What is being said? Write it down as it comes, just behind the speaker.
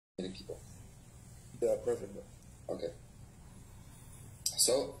people. Yeah, perfect. Okay.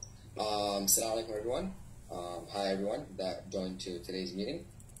 So, assalamu alaikum everyone. Hi everyone that joined to today's meeting.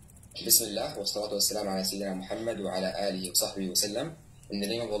 Bismillah, wassalatu wassalamu ala Sayyidina Muhammad wa ala alihi wa sahbihi wa sallam. In the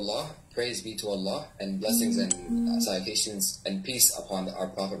name of Allah, praise be to Allah, and blessings and salutations and peace upon our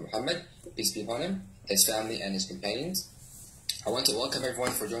Prophet Muhammad, peace be upon him, his family and his companions. I want to welcome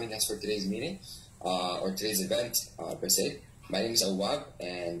everyone for joining us for today's meeting, or today's event per se. My name is Awab,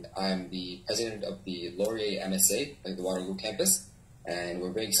 and I'm the president of the Laurier MSA at the Waterloo campus, and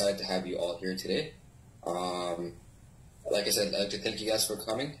we're very excited to have you all here today. Like I said, I'd like to thank you guys for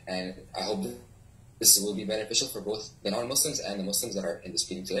coming, and I hope this will be beneficial for both the non-Muslims and the Muslims that are in this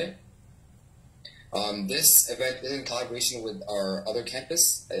meeting today. This event is in collaboration with our other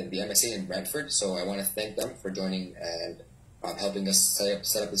campus, the MSA in Brantford, so I want to thank them for joining and helping us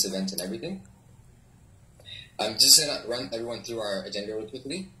set up this event and everything. I'm just going to run everyone through our agenda really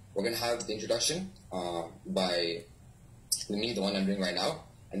quickly. We're going to have the introduction by me, the one I'm doing right now,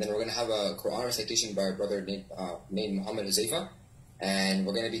 and then we're going to have a Quran recitation by our brother named Muhammad Huzaifa, and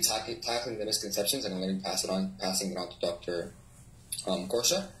we're going to be tackling the misconceptions, and I'm going to be passing it on to Dr.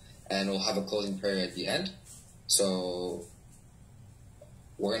 Qourshah, and we'll have a closing prayer at the end. So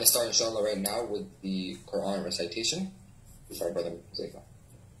we're going to start, inshallah, right now with the Quran recitation by our brother Huzaifa.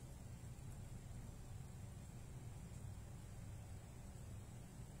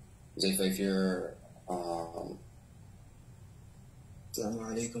 Huzaifa, if you're... Assalamu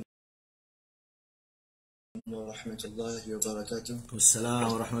alaikum wa rahmatullahi wa barakatuh. السلام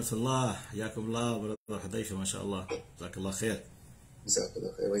ورحمة الله. حياكم الله برادر حذيفة ما شاء الله. جزاك الله خير. جزاك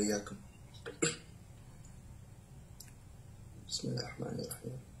الله خير وإياكم. بسم الله الرحمن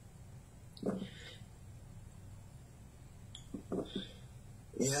الرحيم.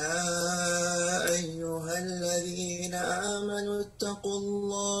 يا أيها الذين آمنوا اتقوا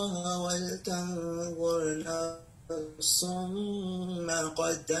الله ولتنظر نفس ما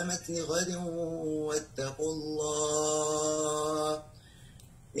قدمت لغد واتقوا الله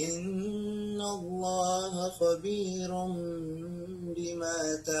إن الله خبير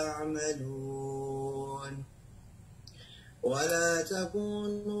بما تعملون ولا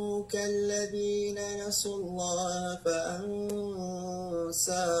تكونوا كالذين نسوا الله فأنساهم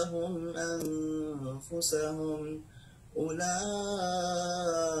أنفسهم أولئك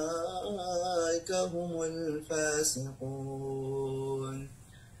هم الفاسقون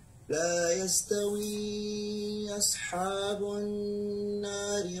لا يستوي أصحاب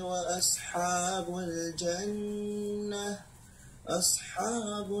النار وأصحاب الجنة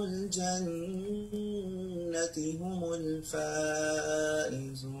أصحاب الجنة هم الفائزون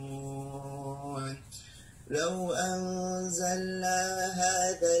لو أنزلنا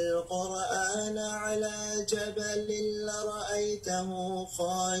هذا القرآن على جبل لرأيته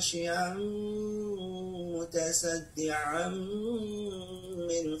خاشعا متصدعا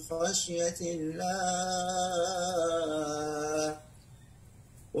من خشية الله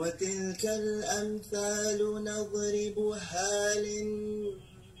وتلك الأمثال نضربها للناس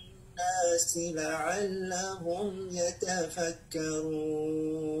لعلهم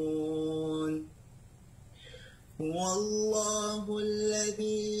يتفكرون هو الله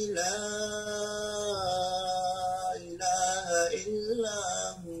الذي لا إله إلا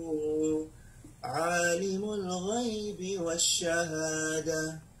هو عالم الغيب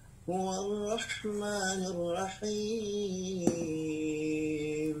والشهادة هو الرحمن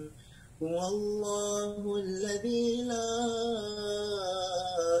الرحيم هو الله الذي لا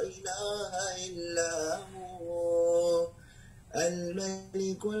إله إلا هو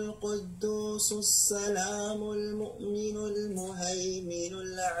الملك القدوس السلام المؤمن المهيمن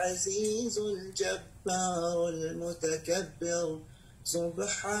العزيز الجبار المتكبر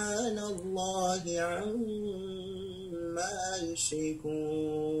سبحان الله عما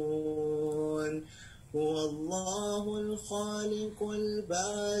يشركون هو الله الخالق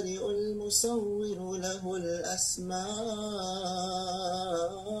البارئ المصور له الأسماء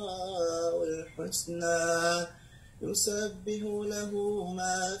الحسنى يسبح له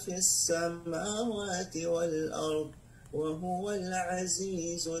ما في السماوات والأرض وهو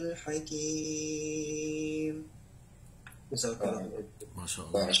العزيز الحكيم. ما شاء الله ما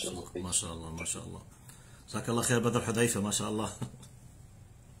شاء الله ما شاء الله. جزاك الله خير بدر حذيفة ما شاء الله.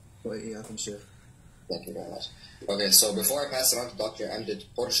 وإياكم شيخ. Thank you very much. Okay, so before I pass it on to Dr. Amjad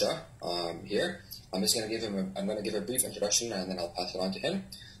Qourshah here, I'm just going to give a brief introduction and then I'll pass it on to him.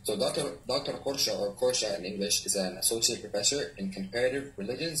 So Dr. Qourshah, or Qourshah in English, is an associate professor in comparative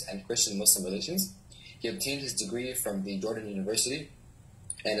religions and Christian-Muslim relations. He obtained his degree from the Jordan University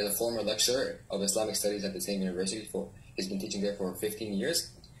and is a former lecturer of Islamic studies at the same university. He's been teaching there for 15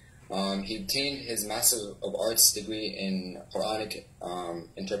 years. He obtained his Master of Arts degree in Quranic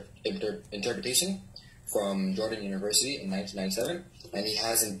interpretation from Jordan University in 1997, and he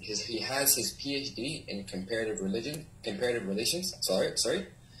has his PhD in comparative relations,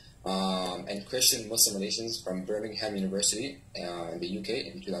 and Christian Muslim relations from Birmingham University in the UK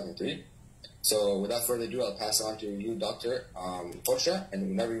in 2003. So without further ado, I'll pass on to you, Dr. Qourshah, and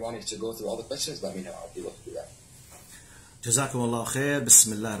whenever you wanted to go through all the questions, let me know. I'll be able to do that. Jazakum Allah khair.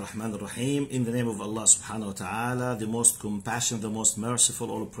 Bismillah ar-Rahman ar-Rahim. In the name of Allah subhanahu wa ta'ala, the most compassionate, the most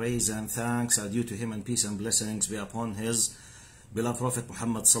merciful, all praise and thanks are due to him, and peace and blessings be upon his beloved Prophet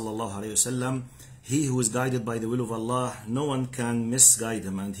Muhammad sallallahu alayhi wasallam. He who is guided by the will of Allah, no one can misguide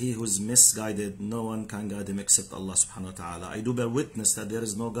him, and he who is misguided, no one can guide him except Allah subhanahu wa ta'ala. I do bear witness that there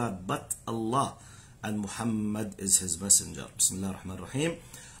is no God but Allah, and Muhammad is his messenger. Bismillah ar-Rahman ar-Rahim.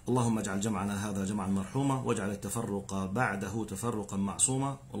 اللهم اجعل جمعنا هذا جمعا مرحوما واجعل التفرق بعده تفرقا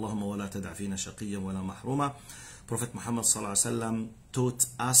معصوما اللهم ولا تدع فينا شقيا ولا محروما. Prophet Muhammad صلى الله عليه وسلم taught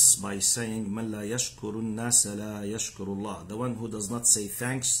us by saying من لا يشكر الناس لا يشكر الله. The one who does not say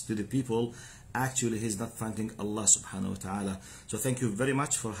thanks to the people, actually he is not thanking Allah subhanahu wa ta'ala. So thank you very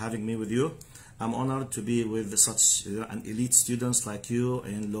much for having me with you. I'm honored to be with such an elite students like you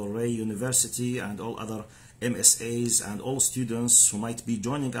in Luray University and all other MSAs and all students who might be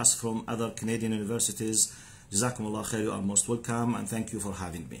joining us from other Canadian universities. Jazakumullah khair, you are most welcome, and thank you for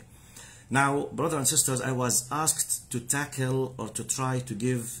having me. Now, brothers and sisters, I was asked to tackle or to try to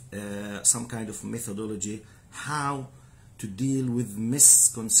give some kind of methodology how to deal with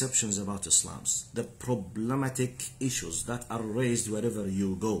misconceptions about Islam, the problematic issues that are raised wherever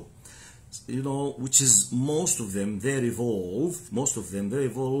you go. You know, which is most of them they revolve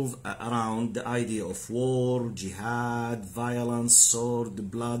around the idea of war, jihad, violence, sword,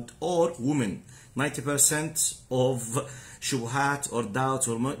 blood, or women. 90% of shubhat or doubts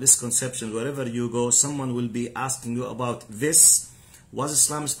or misconceptions, wherever you go, someone will be asking you about this. Was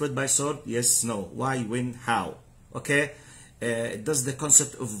Islam spread by sword? Yes, no. Why, when, how? Okay. Does the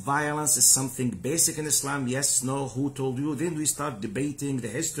concept of violence is something basic in Islam? Yes, no. Who told you? Then we start debating the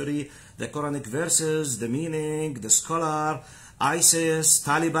history, the Quranic verses, the meaning, the scholar, ISIS,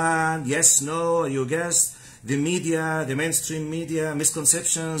 Taliban, yes, no, you guessed, the media, the mainstream media,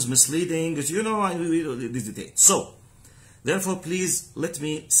 misconceptions, misleading, you know, this debate. So, therefore, please let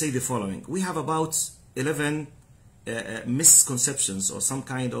me say the following. We have about 11 misconceptions or some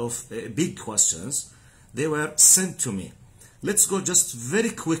kind of big questions. They were sent to me. Let's go just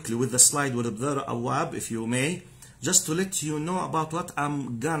very quickly with the slide with Brother Awab, if you may, just to let you know about what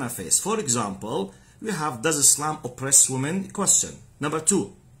I'm gonna face. For example, we have, does Islam oppress women? Question. Number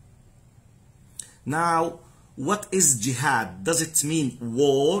 2. Now, what is jihad? Does it mean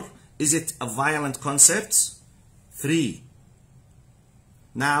war? Is it a violent concept? 3.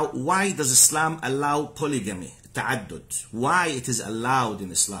 Now, why does Islam allow polygamy? Ta'addud. Why it is allowed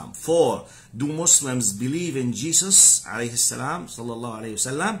in Islam? 4. Do Muslims believe in Jesus alayhi salam, sallallahu alayhi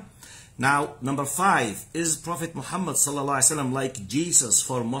wasallam? Now, number 5, is Prophet Muhammad sallallahu alayhi wasallam like Jesus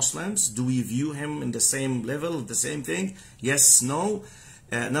for Muslims? Do we view him in the same level, the same thing? Yes, no.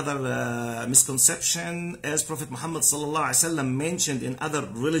 Another misconception, is Prophet Muhammad sallallahu alayhi wasallam mentioned in other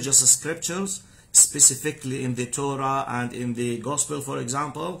religious scriptures, specifically in the Torah and in the Gospel, for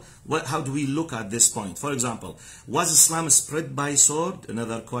example? How do we look at this point? For example, was Islam spread by sword?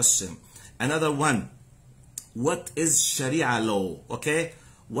 Another question. Another one, what is Sharia law? Okay,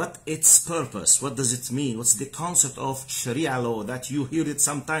 what its purpose? What does it mean? What's the concept of Sharia law that you hear it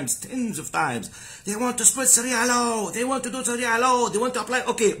sometimes, tens of times? They want to spread Sharia law. They want to do Sharia law. They want to apply.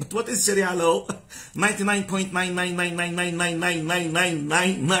 Okay, but what is Sharia law?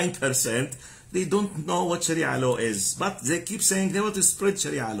 99.999999999% they don't know what Sharia law is, but they keep saying they want to spread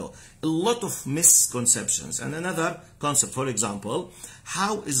Sharia law. A lot of misconceptions. And another concept, for example,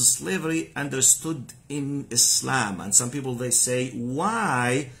 how is slavery understood in Islam? And some people, they say,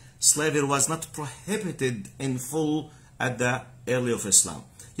 why slavery was not prohibited in full at the early of Islam?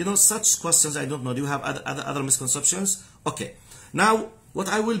 You know, such questions, I don't know. Do you have other misconceptions? Okay. Now, what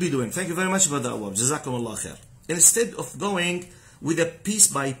I will be doing, thank you very much, Brother Awab, Jazakumullah khair. Instead of going with a piece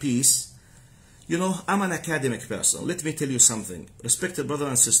by piece, you know, I'm an academic person. Let me tell you something. Respected brothers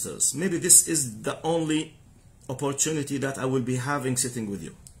and sisters, maybe this is the only opportunity that I will be having sitting with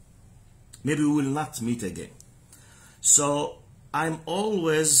you. Maybe we will not meet again. So I'm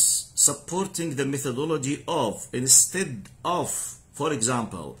always supporting the methodology of, instead of, for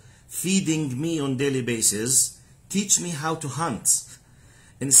example, feeding me on daily basis, teach me how to hunt.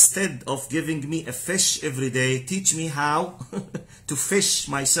 Instead of giving me a fish every day, teach me how to fish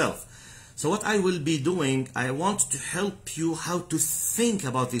myself. So what I will be doing, I want to help you how to think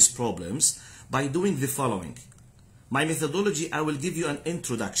about these problems by doing the following. My methodology, I will give you an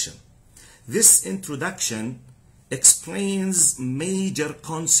introduction. This introduction explains major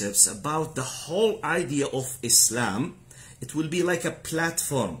concepts about the whole idea of Islam. It will be like a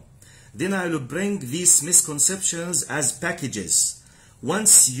platform. Then I will bring these misconceptions as packages.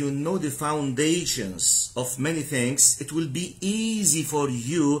 Once you know the foundations of many things, it will be easy for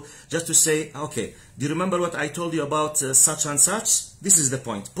you just to say, okay, do you remember what I told you about such and such? This is the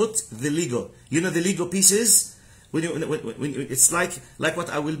point. Put the Lego. You know the Lego pieces? When it's like what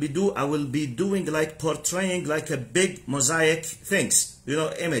I will be doing like portraying like a big mosaic things. You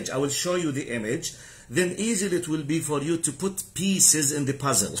know, image. I will show you the image. Then easily it will be for you to put pieces in the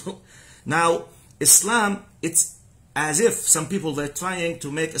puzzle. Now, Islam, it's as if some people, they're trying to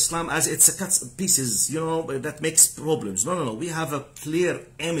make Islam as it's a cut pieces, you know, that makes problems. No. We have a clear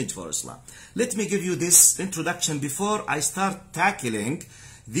image for Islam. Let me give you this introduction before I start tackling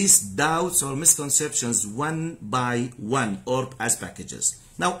these doubts or misconceptions one by one or as packages.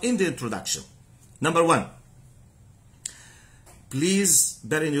 Now, in the introduction, number one, please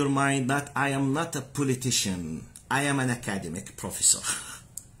bear in your mind that I am not a politician. I am an academic professor.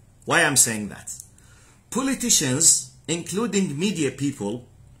 Why I'm saying that? Politicians, including media people,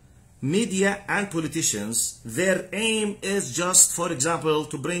 media and politicians, their aim is just, for example,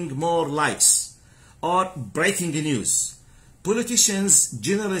 to bring more likes or breaking news. Politicians,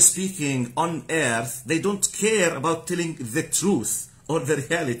 generally speaking, on earth, they don't care about telling the truth or the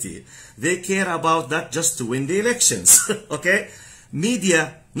reality. They care about that just to win the elections. Okay?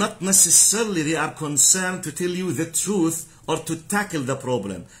 Media, not necessarily they are concerned to tell you the truth or to tackle the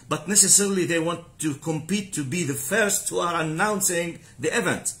problem, but necessarily they want to compete to be the first who are announcing the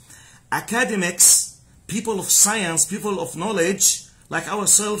event. Academics, people of science, people of knowledge, like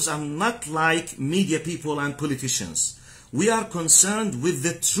ourselves, are not like media people and politicians. We are concerned with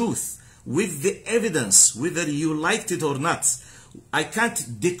the truth, with the evidence, whether you liked it or not. I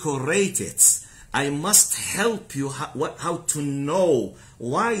can't decorate it. I must help you how to know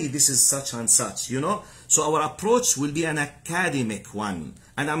why this is such and such, you know. So our approach will be an academic one.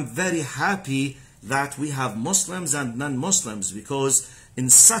 And I'm very happy that we have Muslims and non-Muslims, because in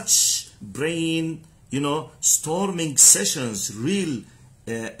such brain, you know, storming sessions, real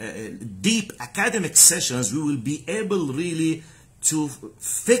deep academic sessions, we will be able really to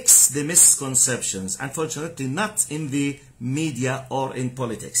fix the misconceptions. Unfortunately, not in the media or in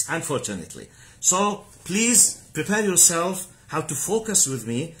politics, unfortunately. So please prepare yourself how to focus with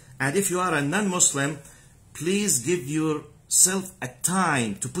me. And if you are a non-Muslim, please give yourself a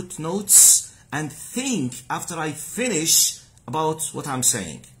time to put notes and think after I finish about what I'm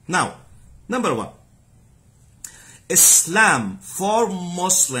saying. Now, number one, Islam for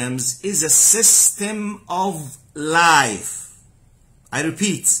Muslims is a system of life. I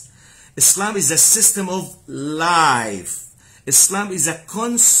repeat, Islam is a system of life. Islam is a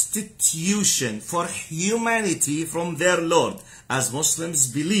constitution for humanity from their Lord, as Muslims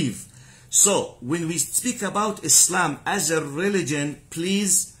believe. So, when we speak about Islam as a religion,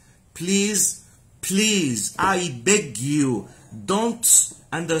 please, I beg you, don't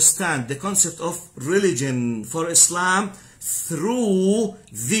understand the concept of religion for Islam through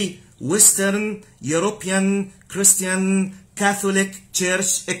the Western European Christian Catholic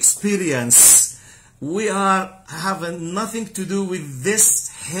Church experience. We have nothing to do with this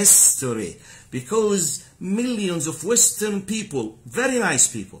history, because millions of Western people, very nice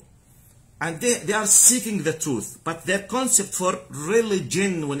people, and they are seeking the truth, but their concept for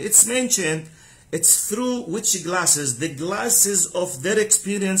religion, when it's mentioned, it's through which glasses? The glasses of their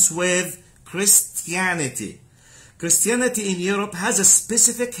experience with Christianity. Christianity in Europe has a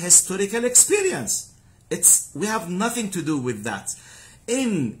specific historical experience. We have nothing to do with that.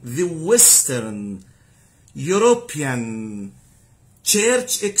 In the Western European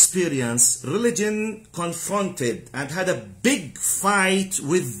church experience, religion confronted and had a big fight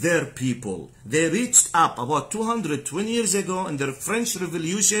with their people. They reached up about 220 years ago in the French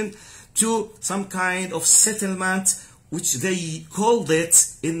Revolution to some kind of settlement, which they called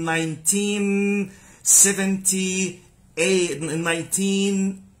it in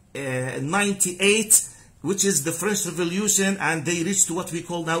 1998, which is the French Revolution, and they reached to what we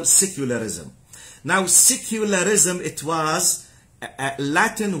call now secularism. Now, secularism, it was a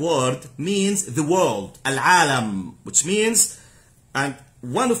Latin word, means the world, al-alam, which means, and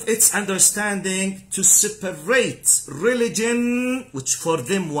one of its understanding, to separate religion, which for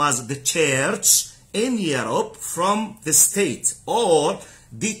them was the church in Europe, from the state, or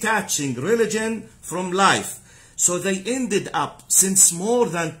detaching religion from life. So they ended up, since more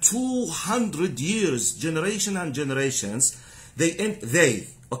than 200 years, generation and generations, they,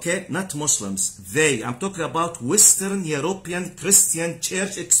 okay, not Muslims, I'm talking about Western European Christian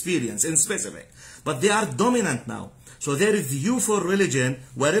church experience in specific, but they are dominant now. So their view for religion,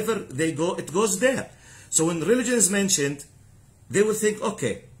 wherever they go, it goes there. So when religion is mentioned, they will think,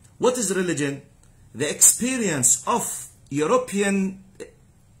 okay, what is religion? The experience of European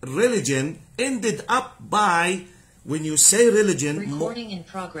religion ended up by, when you say religion, recording in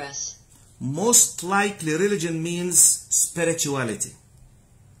progress. Most likely religion means spirituality.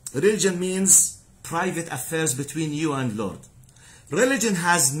 Religion means private affairs between you and Lord. Religion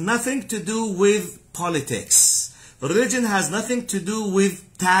has nothing to do with politics. Religion has nothing to do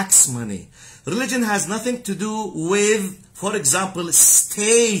with tax money. Religion has nothing to do with, for example,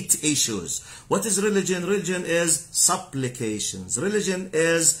 state issues. What is religion? Religion is supplications. Religion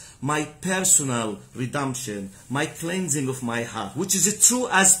is my personal redemption, my cleansing of my heart, which is true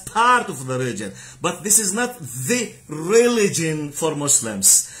as part of the religion. But this is not the religion for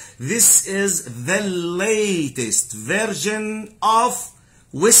Muslims. This is the latest version of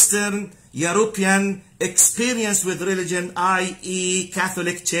Western European experience with religion, i.e.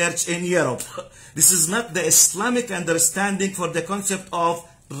 Catholic Church in Europe. This is not the Islamic understanding for the concept of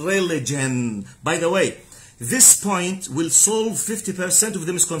religion. By the way, this point will solve 50% of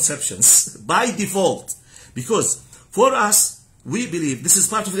the misconceptions by default. Because for us, we believe, this is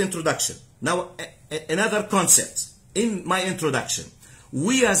part of the introduction. Now, another concept in my introduction.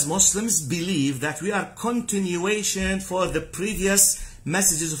 We as Muslims believe that we are continuation for the previous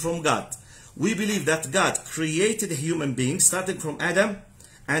messages from God. We believe that God created a human being starting from Adam,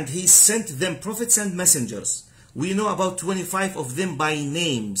 and he sent them prophets and messengers. We know about 25 of them by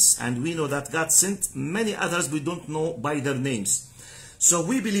names, and we know that God sent many others we don't know by their names. So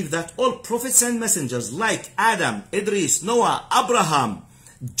we believe that all prophets and messengers like Adam, Idris, Noah, Abraham,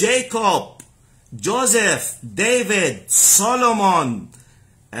 Jacob, Joseph, David, Solomon,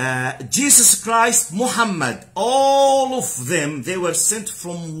 Jesus Christ, Muhammad, all of them, they were sent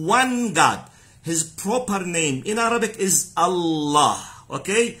from one God. His proper name in Arabic is Allah,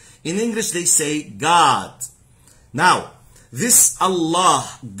 okay? In English they say God. Now, this Allah,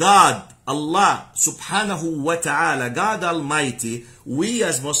 God, Allah subhanahu wa ta'ala, God Almighty, we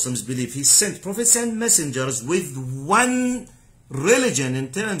as Muslims believe He sent prophets and messengers with one religion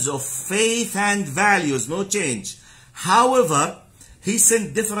in terms of faith and values, no change. However, He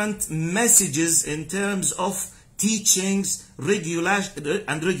sent different messages in terms of teachings,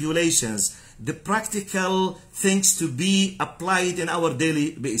 and regulations, the practical things to be applied in our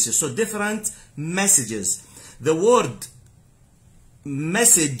daily basis. So different messages. The word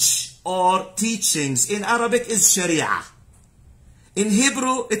message or teachings in Arabic is Sharia. In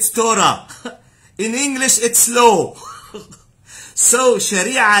Hebrew, it's Torah. In English, it's law. So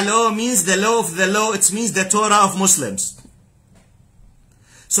Sharia law means the law of the law. It means the Torah of Muslims.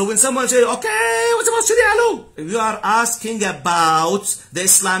 So when someone says, okay, what about Sharia law? You are asking about the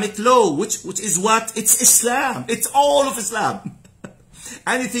Islamic law, which is what? It's Islam. It's all of Islam.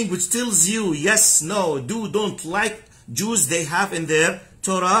 Anything which tells you yes, no, do, don't, like Jews they have in their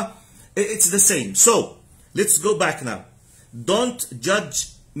Torah, it's the same. So let's go back now. Don't judge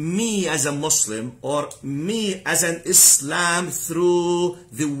me as a Muslim or me as an Islam through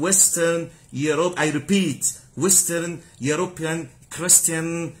the Western Europe. I repeat, Western European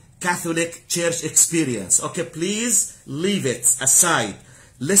Christian Catholic Church experience. Okay, please leave it aside.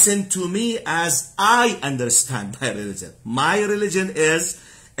 Listen to me as I understand my religion. My religion is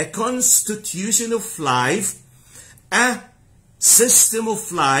a constitution of life, a system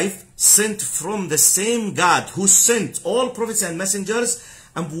of life sent from the same God who sent all prophets and messengers,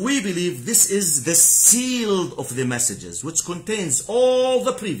 and we believe this is the seal of the messages, which contains all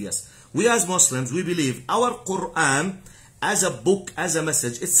the previous. We as Muslims, we believe our Quran as a book, as a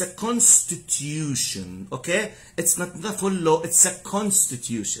message, it's a constitution, okay? It's not the full law, it's a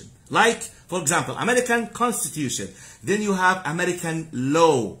constitution. Like, for example, American Constitution. Then you have American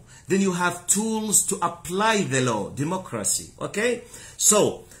law. Then you have tools to apply the law, democracy, okay?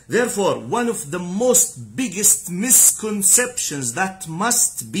 So, therefore, one of the most biggest misconceptions that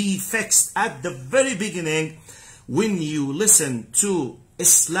must be fixed at the very beginning when you listen to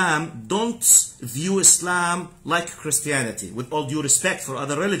Islam, don't view Islam like Christianity, with all due respect for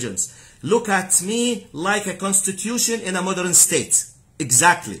other religions. Look at me like a constitution in a modern state.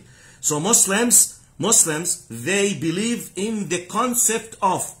 Exactly. So Muslims, they believe in the concept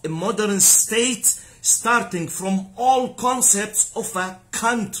of a modern state, starting from all concepts of a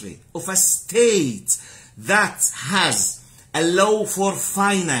country, of a state that has a law for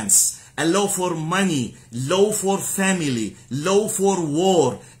finance, a law for money, law for family, law for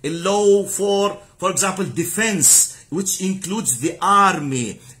war, a law for example, defense, which includes the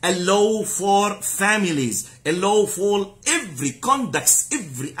army, a law for families, a law for every conduct,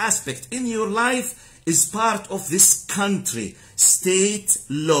 every aspect in your life is part of this country, state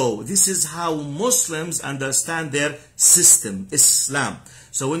law. This is how Muslims understand their system, Islam.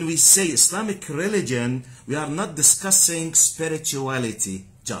 So when we say Islamic religion, we are not discussing spirituality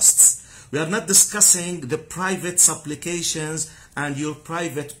just. We are not discussing the private supplications and your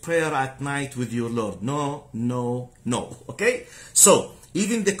private prayer at night with your Lord. No, no, no. Okay? So,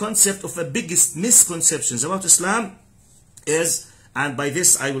 even the concept of the biggest misconceptions about Islam is, and by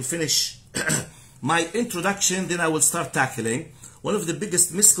this I will finish my introduction, then I will start tackling. One of the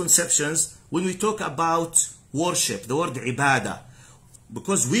biggest misconceptions when we talk about worship, the word ibadah.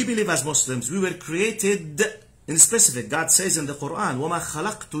 Because we believe as Muslims, we were created in specific. God says in the Quran, وَمَا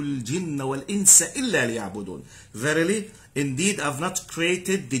خَلَقْتُ الْجِنَّ وَالْإِنسَ إِلَّا لِيَعْبُدُونَ. Verily, indeed, I have not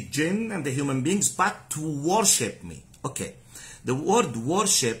created the jinn and the human beings, but to worship me. Okay. The word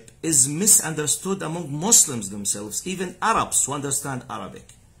worship is misunderstood among Muslims themselves, even Arabs who understand Arabic,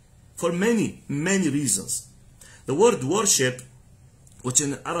 for many, many reasons. The word worship, which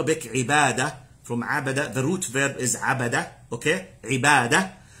in Arabic, ibadah, from abada, the root verb is abada, okay,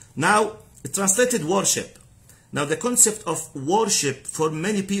 ibadah. Now, it translated worship. Now, the concept of worship for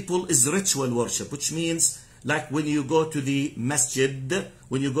many people is ritual worship, which means like when you go to the masjid,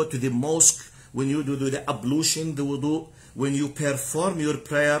 when you go to the mosque, when you do the ablution, the wudu, when you perform your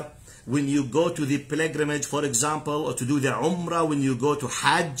prayer, when you go to the pilgrimage, for example, or to do the umrah, when you go to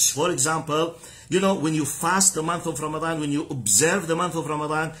hajj, for example, you know, when you fast the month of Ramadan, when you observe the month of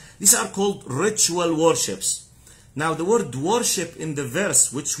Ramadan, these are called ritual worships. Now, the word worship in the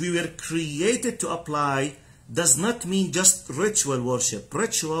verse, which we were created to apply, does not mean just ritual worship.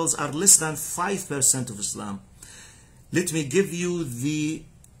 Rituals are less than 5% of Islam. Let me give you the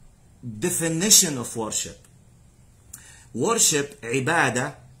definition of worship. Worship,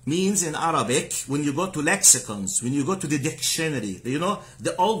 ibadah, means in Arabic, when you go to lexicons, when you go to the dictionary, you know,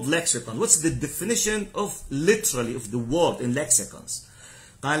 the old lexicon, what's the definition of literally of the word in lexicons?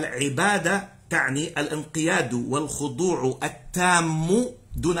 قال عبادة تعني الانقياد والخضوع التام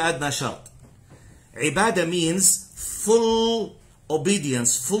دون أدنى شرط. Ibadah means full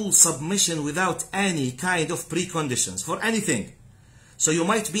obedience, full submission without any kind of preconditions for anything. So you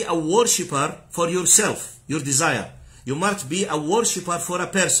might be a worshipper for yourself, your desire. You might be a worshipper for a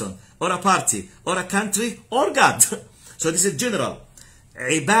person, or a party, or a country, or God. So this is general.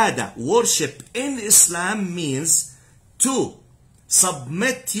 Ibadah, worship in Islam means to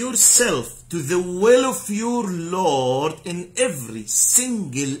submit yourself to the will of your Lord in every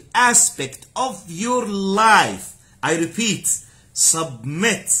single aspect of your life. I repeat,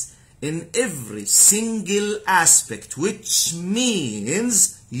 submit in every single aspect, which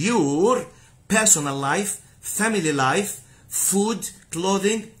means your personal life, family life, food,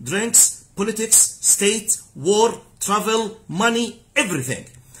 clothing, drinks, politics, state, war, travel, money, everything.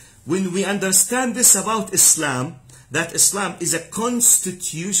 When we understand this about Islam, that Islam is a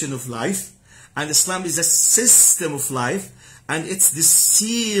constitution of life, and Islam is a system of life, and it's the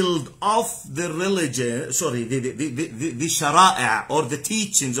seal of the religion, sorry, the shara'a, or the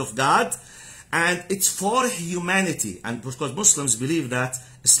teachings of God, and it's for humanity. And because Muslims believe that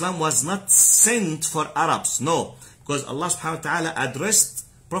Islam was not sent for Arabs, no, because Allah subhanahu wa ta'ala addressed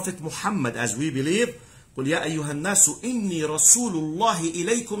Prophet Muhammad, as we believe, قُلْ يَا أَيُّهَا النَّاسُ إِنِّي رَسُولُ اللَّهِ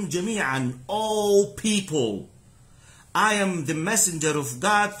إِلَيْكُمْ جَمِيعًا. All people, I am the messenger of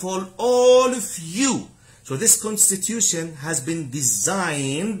God for all of you. So this constitution has been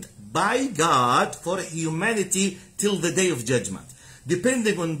designed by God for humanity till the day of judgment.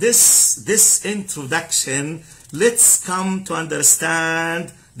 Depending on this introduction, let's come to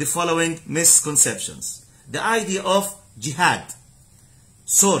understand the following misconceptions. The idea of jihad,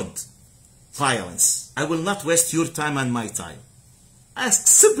 sword, violence. I will not waste your time and my time. Ask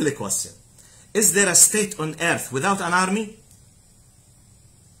simply a question. Is there a state on earth without an army?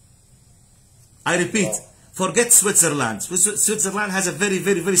 I repeat, forget Switzerland. Switzerland has a very,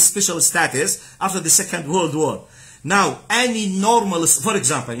 very, very special status after the Second World War. Now, any normal, for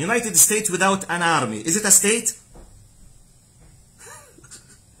example, United States without an army, is it a state?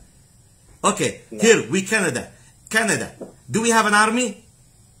 Okay, no. Here, we Canada. Canada, do we have an army?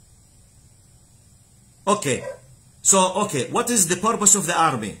 Okay. So, okay, what is the purpose of the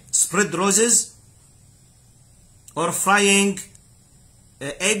army? Spread roses? Or frying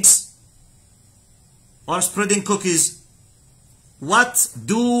eggs? Or spreading cookies? What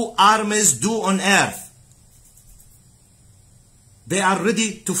do armies do on earth? They are ready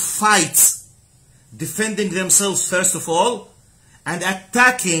to fight, defending themselves first of all, and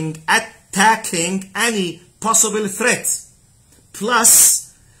attacking any possible threat,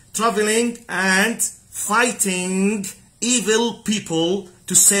 plus traveling and fighting evil people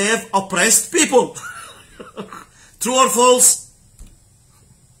to save oppressed people. True or false?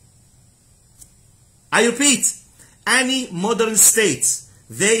 I repeat, any modern state,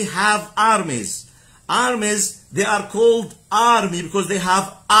 they have armies. Armies, they are called army because they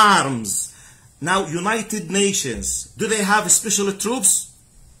have arms. Now, United Nations, do they have special troops?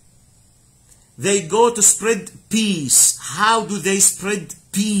 They go to spread peace. How do they spread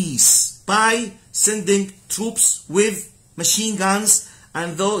peace? By sending troops with machine guns,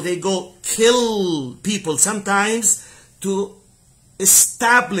 and though they go kill people sometimes to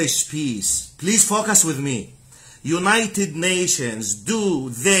establish peace. Please focus with me. United Nations, do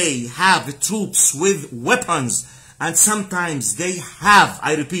they have troops with weapons? And sometimes they have,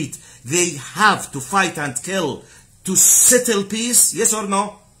 I repeat, they have to fight and kill to settle peace? Yes or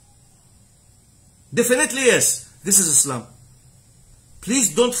no? Definitely yes. This is Islam.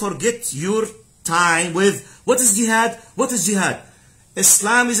 Please don't forget your time with what is jihad? What is jihad?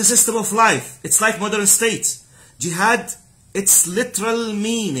 Islam is a system of life. It's like modern states. Jihad, its literal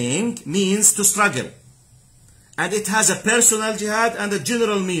meaning means to struggle. And it has a personal jihad and a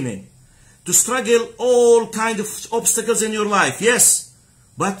general meaning. To struggle all kind of obstacles in your life, yes.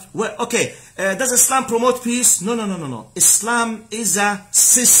 But, well, okay, does Islam promote peace? No, no, no, no, no. Islam is a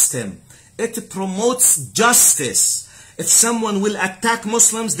system. It promotes justice. If someone will attack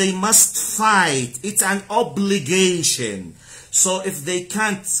Muslims, they must fight. It's an obligation. So if they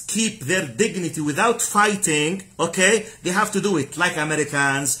can't keep their dignity without fighting, okay, they have to do it. Like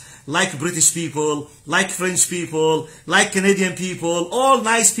Americans, like British people, like French people, like Canadian people, all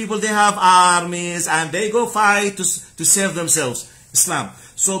nice people, they have armies and they go fight to save themselves. Islam.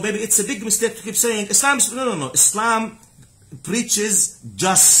 So maybe it's a big mistake to keep saying Islam. No, no, no. Islam preaches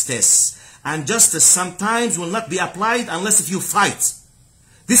justice. And justice sometimes will not be applied unless if you fight.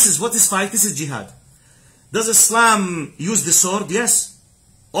 This is what is fight. This is jihad. Does Islam use the sword? Yes.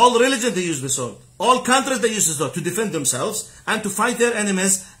 All religions, they use the sword. All countries, they use the sword to defend themselves and to fight their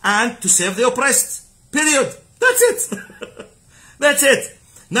enemies and to save the oppressed. Period. That's it. That's it.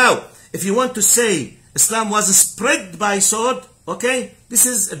 Now, if you want to say Islam was spread by sword, okay, this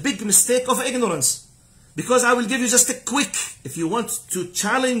is a big mistake of ignorance. Because I will give you just a quick, if you want to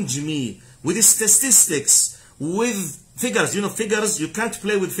challenge me with statistics, with figures, you know, figures, you can't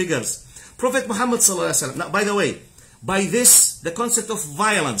play with figures. Prophet Muhammad sallallahu alaihi wasallam. Now, by the way, by this, the concept of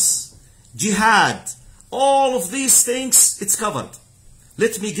violence, jihad, all of these things, it's covered.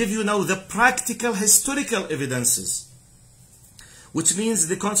 Let me give you now the practical historical evidences, which means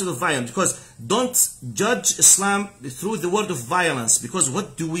the concept of violence. Because don't judge Islam through the word of violence, because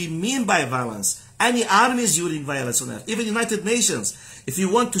what do we mean by violence? Any armies using violence on earth, even United Nations. If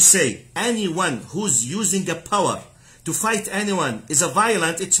you want to say anyone who's using a power to fight anyone is a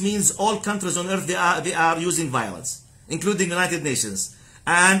violent, it means all countries on earth, they are using violence, including United Nations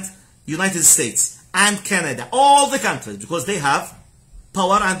and United States and Canada, all the countries, because they have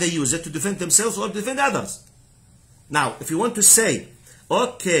power and they use it to defend themselves or defend others. Now, if you want to say,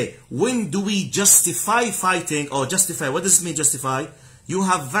 okay, when do we justify fighting, or justify, what does it mean justify? You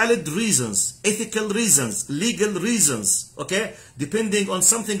have valid reasons, ethical reasons, legal reasons, okay, depending on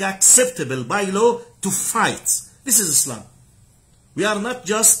something acceptable by law to fight. This is Islam. We are not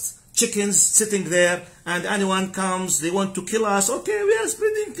just chickens sitting there and anyone comes, they want to kill us. Okay, we are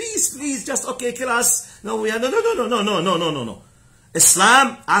spreading peace, please, just okay, kill us. No, we are, no.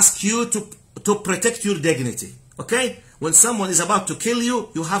 Islam asks you to protect your dignity, okay? When someone is about to kill you,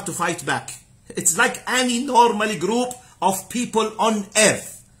 you have to fight back. It's like any normal group of people on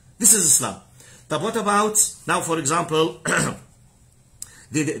earth. This is Islam. But what about, now for example,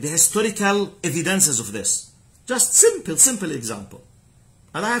 the historical evidences of this? Just simple example.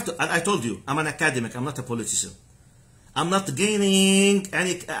 And I told you, I'm an academic, I'm not a politician. I'm not gaining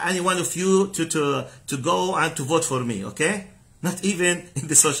any one of you to go and to vote for me, okay? Not even in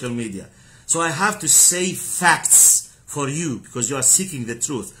the social media. So I have to say facts for you, because you are seeking the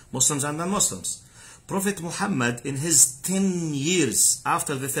truth, Muslims and non-Muslims. Prophet Muhammad, in his 10 years,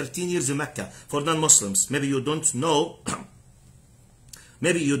 after the 13 years in Mecca, for non-Muslims, maybe you don't know,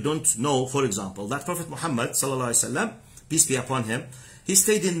 for example, that Prophet Muhammad, sallallahu alaihi wasallam, peace be upon him, he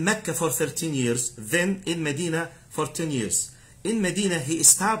stayed in Mecca for 13 years, then in Medina for 10 years. In Medina, he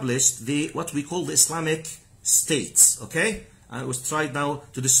established what we call the Islamic states, okay? And it was tried now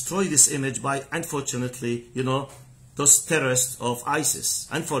to destroy this image by, unfortunately, you know, those terrorists of ISIS,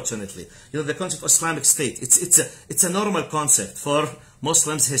 unfortunately. You know, the concept of Islamic State, it's a normal concept for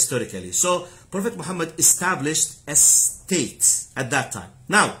Muslims historically. So Prophet Muhammad established a state at that time.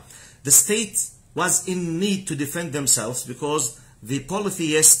 Now, the state was in need to defend themselves because the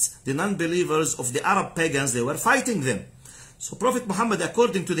polytheists, the non-believers of the Arab pagans, they were fighting them. So Prophet Muhammad,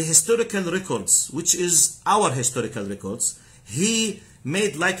 according to the historical records, which is our historical records, he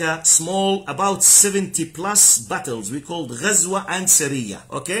made like a small, about 70 plus battles. We called Ghazwa and Sariya.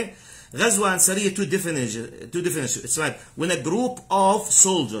 Okay? Ghazwa and Sariya, two definitions. It's right. When a group of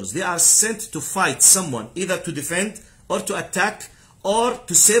soldiers, they are sent to fight someone, either to defend or to attack or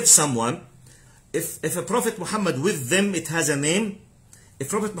to save someone. If a Prophet Muhammad with them, it has a name. If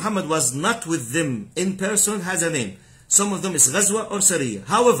Prophet Muhammad was not with them in person, it has a name. Some of them is Ghazwa or Sariya.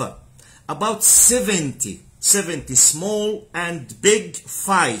 However, about 70 small and big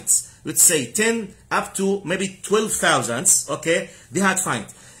fights, let's say 10 up to maybe 12,000, okay, they had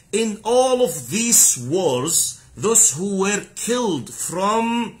fight. In all of these wars, those who were killed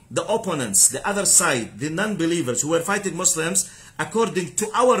from the opponents, the other side, the non-believers who were fighting Muslims, according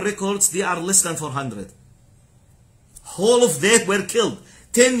to our records, they are less than 400. All of them were killed.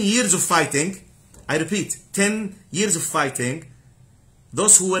 10 years of fighting, I repeat, 10 years of fighting,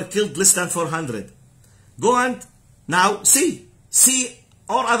 those who were killed less than 400. Go and now see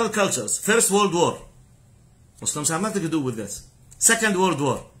all other cultures. First World War. Muslims have nothing to do with this. Second World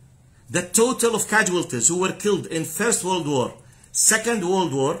War. The total of casualties who were killed in First World War, Second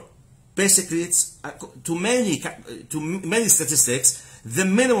World War, basically it's to many statistics, the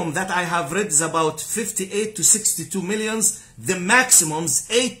minimum that I have read is about 58 to 62 millions. The maximum is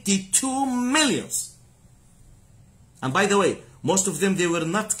 82 millions. And by the way, most of them, they were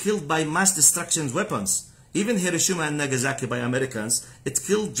not killed by mass destruction weapons. Even Hiroshima and Nagasaki by Americans, it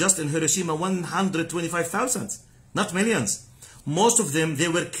killed just in Hiroshima 125,000, not millions. Most of them, they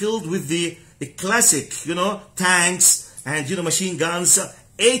were killed with the classic, you know, tanks and, you know, machine guns,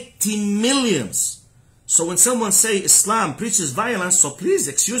 80 millions. So when someone say Islam preaches violence, so please,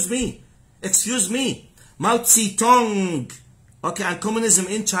 excuse me, Mao Zedong, okay, and communism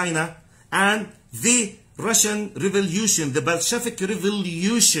in China, and the Russian Revolution, the Bolshevik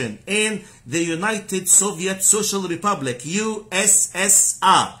Revolution in the United Soviet Social Republic,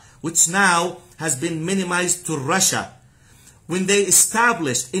 USSR, which now has been minimized to Russia. When they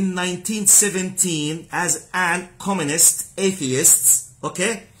established in 1917 as an communist atheists,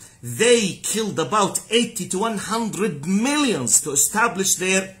 okay, they killed about 80 to 100 millions to establish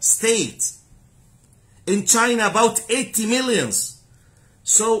their state. In China, about 80 millions.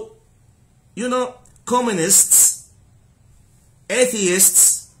 So, you know, communists,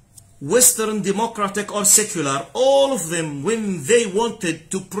 atheists, Western democratic or secular, all of them, when they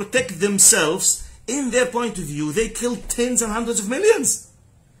wanted to protect themselves, in their point of view, they killed tens and hundreds of millions.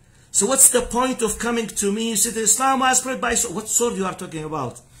 So what's the point of coming to me? You said Islam was spread by sword. What sword you are talking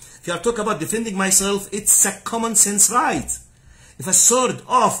about? If you are talking about defending myself, it's a common sense right. If a sword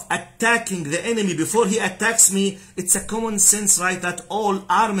of attacking the enemy before he attacks me, it's a common sense right that all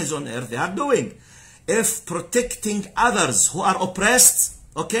armies on earth they are doing. If protecting others who are oppressed,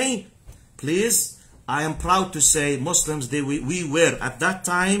 okay, please, I am proud to say Muslims, we were at that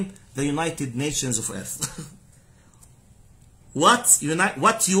time the United Nations of earth. What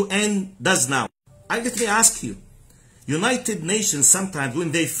UN does now? Let me ask you. United Nations sometimes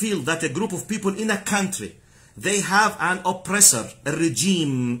when they feel that a group of people in a country, they have an oppressor, a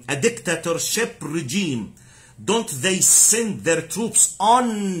regime, a dictatorship regime, don't they send their troops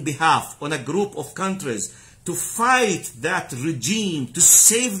on behalf on a group of countries to fight that regime to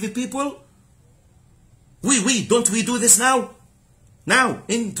save the people? Don't we do this now? Now,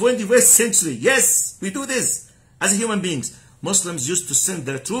 in 21st century, yes, we do this as human beings. Muslims used to send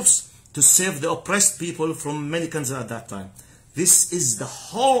their troops to save the oppressed people from many countries at that time. This is the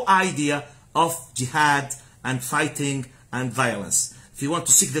whole idea of jihad and fighting and violence. If you want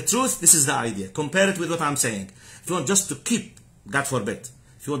to seek the truth, this is the idea. Compare it with what I'm saying. If you want just to keep, God forbid.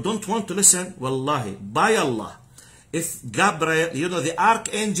 If you don't want to listen, wallahi, by Allah, if Gabriel, you know, the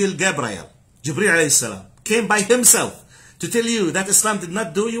Archangel Gabriel, Jibreel alayhi salam, came by himself to tell you that Islam did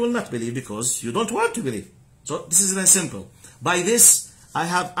not do, you will not believe because you don't want to believe. So this is very simple. By this, I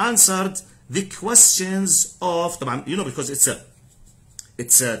have answered the questions of, you know, because it's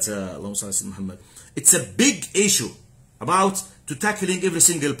a big issue about to tackling every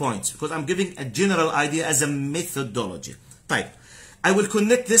single point, because I'm giving a general idea as a methodology. Type. I will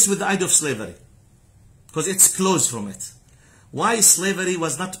connect this with the idea of slavery, because it's close from it. Why slavery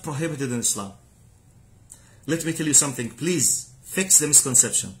was not prohibited in Islam? Let me tell you something. Please fix the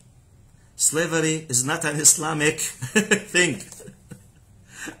misconception. Slavery is not an Islamic thing.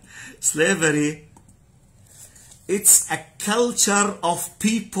 Slavery, it's a culture of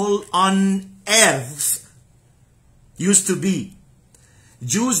people on earth. Used to be.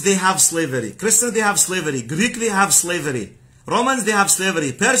 Jews, they have slavery. Christians, they have slavery. Greek, they have slavery. Romans, they have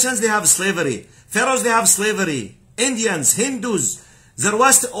slavery. Persians, they have slavery. Pharaohs, they have slavery. Indians, Hindus,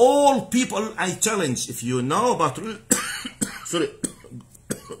 Zoroaster, all people, I challenge, if you know about, sorry,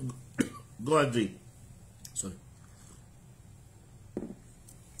 go and read. Sorry.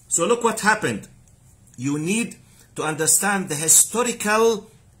 So look what happened. You need to understand the historical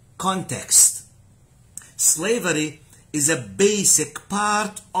context. Slavery is a basic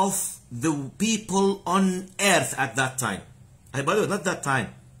part of the people on earth at that time. By the way, not that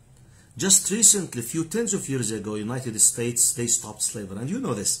time. Just recently, a few tens of years ago, United States, they stopped slavery. And you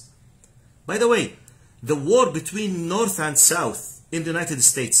know this. By the way, the war between North and South in the United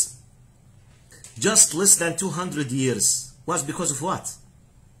States, just less than 200 years, was because of what?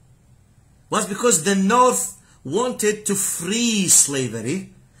 Was because the North wanted to free slavery,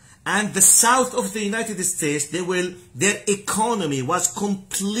 and the South of the United States, their economy was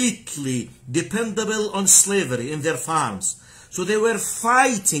completely dependable on slavery in their farms. So they were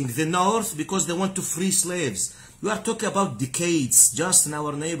fighting the North because they want to free slaves. We are talking about decades, just in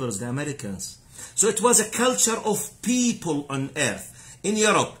our neighbors, the Americans. So it was a culture of people on earth. In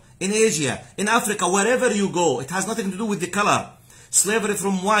Europe, in Asia, in Africa, wherever you go, it has nothing to do with the color. Slavery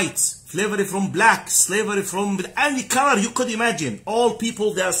from white, slavery from black, slavery from any color you could imagine. All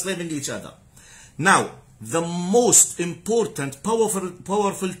people, they are slaving each other. Now, the most important,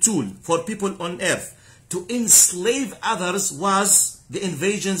 powerful tool for people on earth to enslave others was the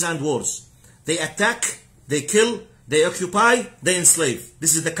invasions and wars. They attack, they kill, they occupy, they enslave.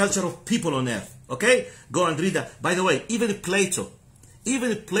 This is the culture of people on earth. Okay? Go and read that. By the way, even Plato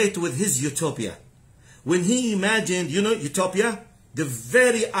with his utopia, when he imagined, you know, utopia, the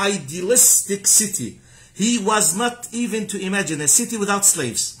very idealistic city, he was not even to imagine a city without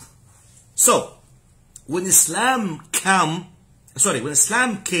slaves. So, when Islam came,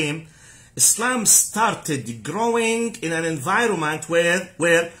 Islam started growing in an environment where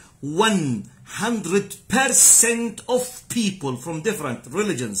 100% of people from different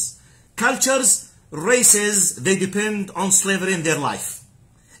religions, cultures, races, they depend on slavery in their life.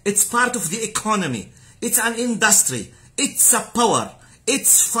 It's part of the economy. It's an industry. It's a power.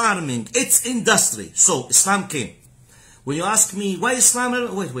 It's farming. It's industry. So Islam came. When you ask me why Islam,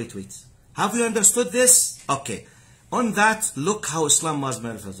 wait. Have you understood this? Okay. On that, look how Islam was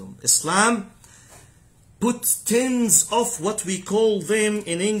manifested. Islam put tens of what we call them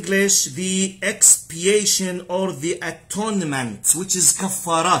in English the expiation or the atonement, which is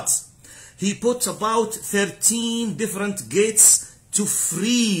kafarat. He put about 13 different gates to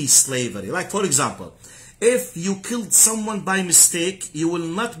free slavery. Like, for example, if you killed someone by mistake, you will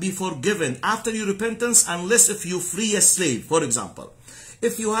not be forgiven after your repentance unless if you free a slave, for example.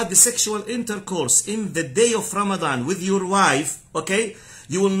 If you had the sexual intercourse in the day of Ramadan with your wife, okay,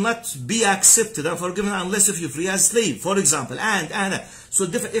 you will not be accepted and forgiven unless if you free a slave, for example. So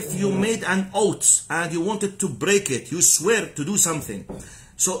if you made an oath and you wanted to break it, you swear to do something.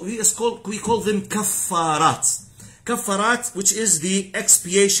 So we call them kafarat. Kafarat, which is the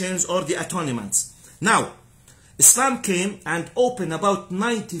expiations or the atonements. Now, Islam came and opened about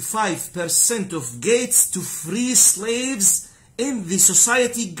 95% of gates to free slaves in the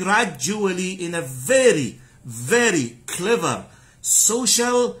society gradually in a very, very clever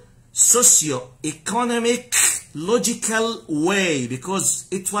social, socio-economic, logical way, because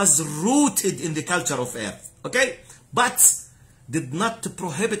it was rooted in the culture of earth. Okay? But did not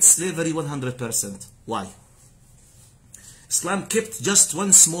prohibit slavery 100%. Why? Islam kept just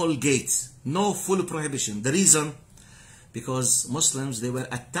one small gate, no full prohibition. The reason? Because Muslims, they were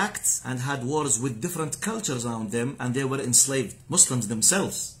attacked and had wars with different cultures around them, and they were enslaved. Muslims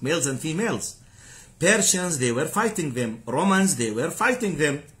themselves, males and females. Persians, they were fighting them. Romans, they were fighting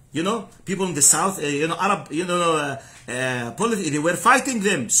them. You know, people in the south, Arab, they were fighting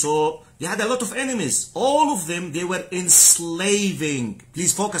them. So they had a lot of enemies. All of them, they were enslaving.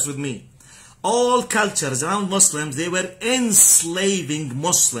 Please focus with me. All cultures around Muslims, they were enslaving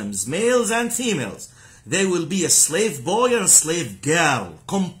Muslims, males and females. They will be a slave boy and a slave girl,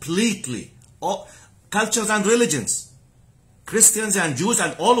 completely. All cultures and religions, Christians and Jews,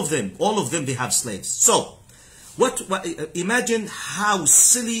 and all of them, they have slaves. So, imagine how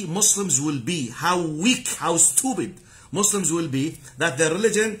silly Muslims will be, how weak, how stupid Muslims will be, that their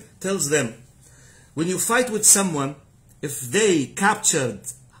religion tells them, when you fight with someone, if they captured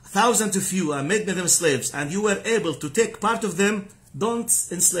thousands of you and made them slaves, and you were able to take part of them, don't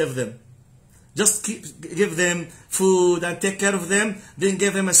enslave them. Just give them food and take care of them, then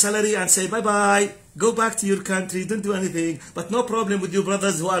give them a salary and say bye-bye, go back to your country, don't do anything. But no problem with your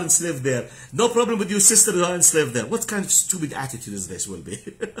brothers who are enslaved there. No problem with your sisters who are enslaved there. What kind of stupid attitude is this will be?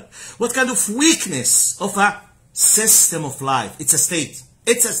 What kind of weakness of a system of life? It's a state.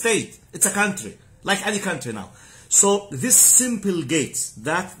 It's a state. It's a country. Like any country now. So this simple gate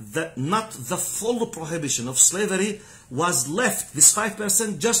that not the full prohibition of slavery was left, this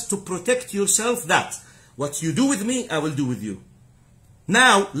 5%, just to protect yourself, that what you do with me, I will do with you.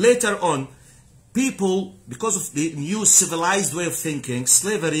 Now, later on, people, because of the new civilized way of thinking,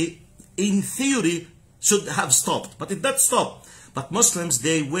 slavery, in theory, should have stopped. But it did stop. But Muslims,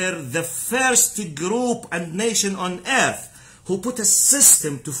 they were the first group and nation on earth who put a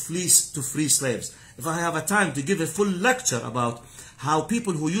system to free slaves. If I have a time to give a full lecture about how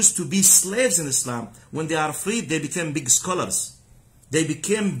people who used to be slaves in Islam, when they are freed, they became big scholars. They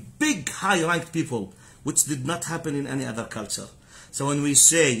became big, high-ranked people, which did not happen in any other culture. So when we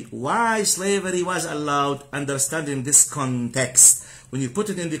say why slavery was allowed, understand in this context. When you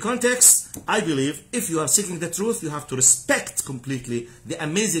put it in the context, I believe if you are seeking the truth, you have to respect completely the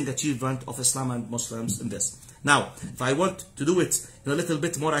amazing achievement of Islam and Muslims in this. Now, if I want to do it in a little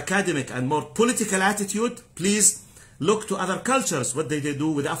bit more academic and more political attitude, please look to other cultures, what they do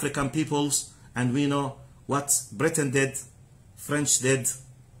with African peoples, and we know what Britain did, French did,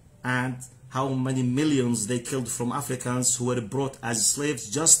 and how many millions they killed from Africans who were brought as slaves.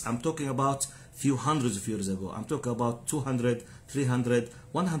 Just, I'm talking about few hundreds of years ago. I'm talking about 200, 300,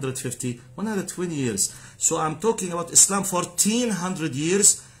 150, 120 years. So I'm talking about Islam, 1400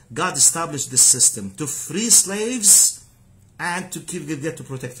 years. God established this system to free slaves and to give it to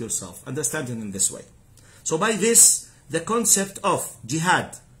protect yourself. Understand it in this way. So by this, the concept of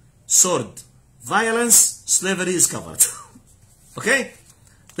jihad, sword, violence, slavery is covered. Okay?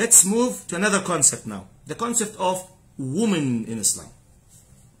 Let's move to another concept now. The concept of woman in Islam,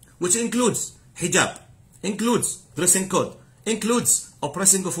 which includes hijab, includes dressing code, includes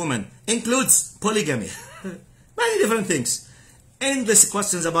oppressing of women, includes polygamy. Many different things. Endless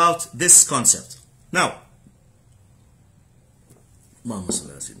questions about this concept. Now,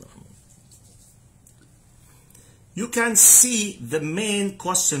 you can see the main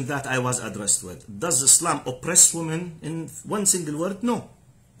question that I was addressed with. Does Islam oppress women in one single word? No.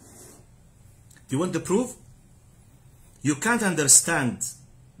 You want the proof? You can't understand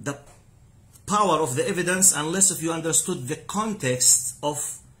the power of the evidence unless if you understood the context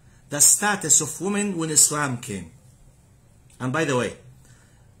of the status of women when Islam came. And by the way,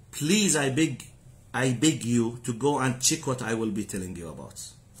 please, I beg you to go and check what I will be telling you about.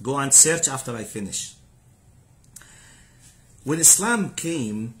 Go and search after I finish. When Islam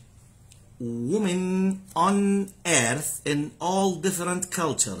came, women on earth in all different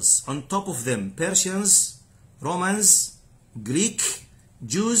cultures, on top of them Persians, Romans, Greek,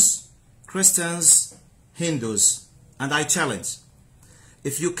 Jews, Christians, Hindus, and I challenge,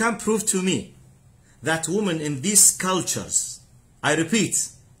 if you can prove to me that women in these cultures, I repeat,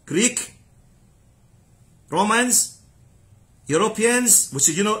 Greek, Romans, Europeans, which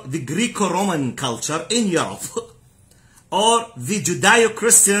is, you know, the Greco-Roman culture in Europe, or the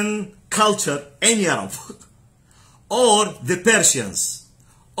Judeo-Christian culture in Europe, or the Persians,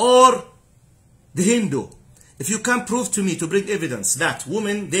 or the Hindu. If you can prove to me, to bring evidence that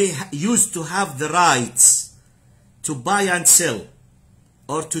women, they used to have the rights to buy and sell,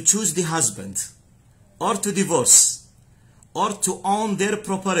 or to choose the husband, or to divorce, or to own their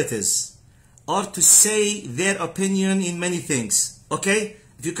properties, or to say their opinion in many things, okay?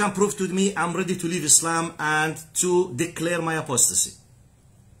 If you can prove to me, I'm ready to leave Islam and to declare my apostasy.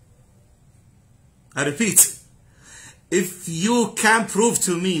 I repeat, if you can prove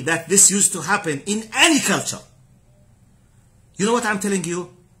to me that this used to happen in any culture, you know what I'm telling you?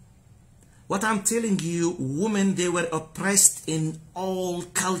 What I'm telling you, women, they were oppressed in all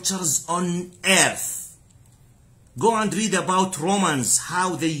cultures on earth. Go and read about Romans,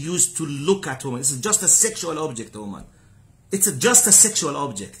 how they used to look at women. It's just a sexual object, woman. It's just a sexual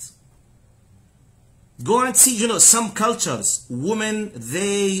object. Go and see, you know, some cultures, women,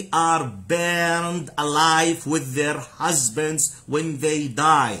 they are burned alive with their husbands when they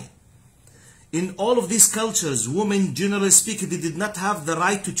die. In all of these cultures, women, generally speaking, they did not have the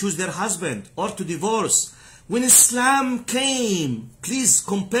right to choose their husband or to divorce. When Islam came, please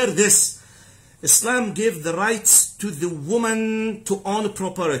compare this. Islam gave the right to the woman to own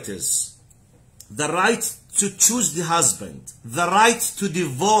properties, the right to choose the husband, the right to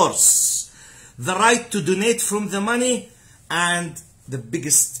divorce, the right to donate from the money, and the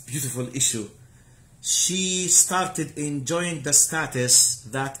biggest beautiful issue, she started enjoying the status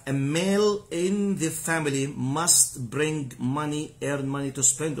that a male in the family must bring money, earn money to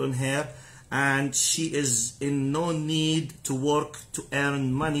spend on her, and she is in no need to work to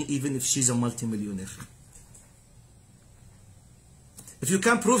earn money even if she's a multimillionaire. If you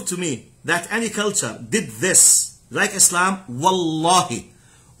can prove to me that any culture did this like Islam, wallahi,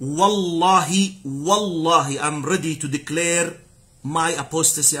 wallahi, wallahi, I'm ready to declare my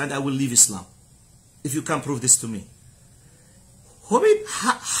apostasy and I will leave Islam. If you can prove this to me.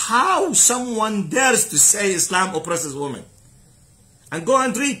 How someone dares to say Islam oppresses women? And go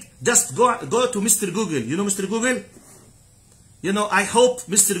and read. Just go to Mr. Google. You know Mr. Google? You know, I hope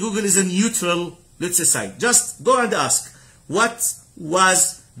Mr. Google is a neutral, let's say, side. Just go and ask, what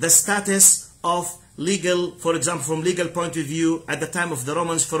was the status of legal, for example, from legal point of view at the time of the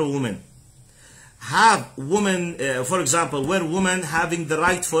Romans for a woman? Have women, for example, were women having the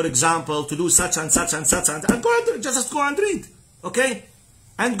right, for example, to do such and such and such and go and just go and read, okay?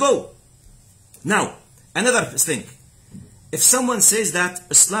 And go. Now, another thing. If someone says that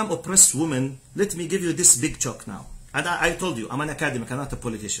Islam oppressed women, let me give you this big chalk now. And I told you, I'm an academic, I'm not a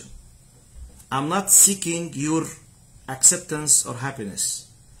politician. I'm not seeking your acceptance or happiness.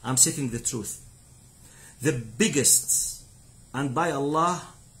 I'm seeking the truth. The biggest, and by Allah,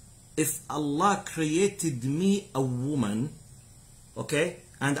 if Allah created me a woman, okay,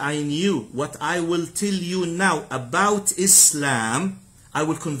 and I knew what I will tell you now about Islam, I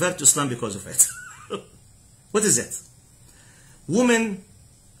will convert to Islam because of it. What is it? Women,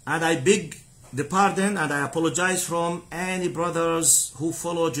 and I beg the pardon and I apologize from any brothers who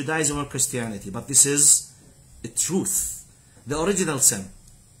follow Judaism or Christianity, but this is the truth. The original sin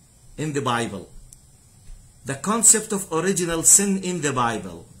in the Bible. The concept of original sin in the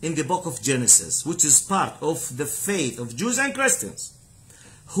Bible, in the book of Genesis, which is part of the faith of Jews and Christians.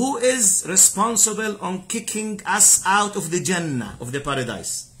 Who is responsible on kicking us out of the Jannah, of the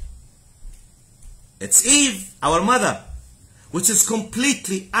paradise? It's Eve, our mother, which is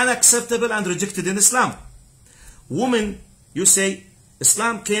completely unacceptable and rejected in Islam. Women, you say,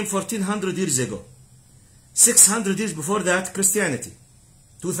 Islam came 1400 years ago. 600 years before that, Christianity.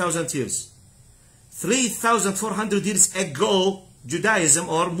 2000 years. 3,400 years ago, Judaism,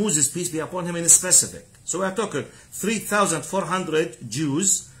 or Moses, peace be upon him, in specific. So we are talking 3,400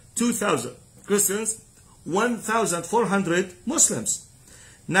 Jews, 2,000 Christians, 1,400 Muslims.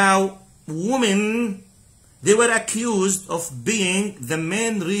 Now, women, they were accused of being the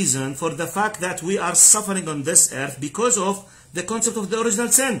main reason for the fact that we are suffering on this earth because of the concept of the original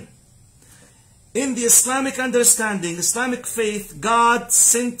sin. In the Islamic understanding, Islamic faith, God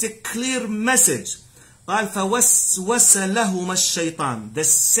sent a clear message. قال فوسوس لهما الشيطان. The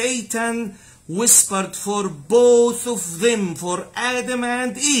Satan whispered for both of them, for Adam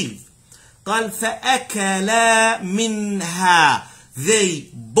and Eve. قال فأكلا منها. They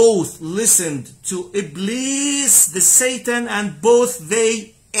both listened to Iblis, the Satan, and both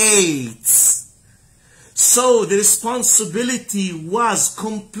they ate. So the responsibility was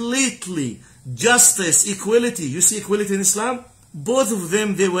completely justice, equality. You see equality in Islam? Both of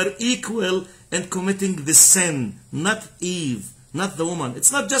them, they were equal in committing the sin. Not Eve, not the woman.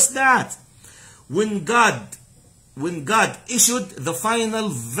 It's not just that. When God issued the final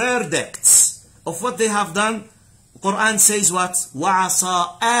verdicts of what they have done, Quran says what?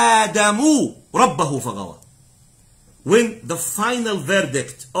 وَعَصَى آدَمُ رَبَّهُ فَغَوَى. When the final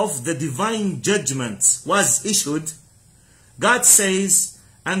verdict of the divine judgment was issued, God says,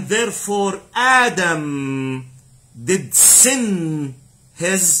 and therefore Adam did sin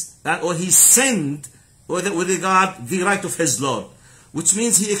or he sinned with regard the right of his Lord, which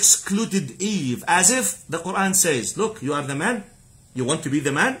means he excluded Eve, as if the Quran says, look, you are the man, you want to be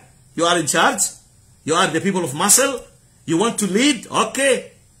the man, you are in charge, you are the people of muscle, you want to lead,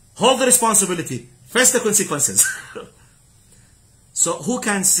 okay, hold the responsibility, face the consequences. So who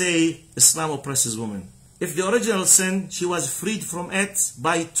can say Islam oppresses women? If the original sin, she was freed from it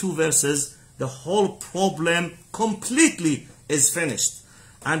by 2 verses, the whole problem completely is finished.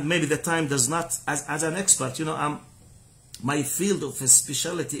 And maybe the time does not, as an expert, you know, my field of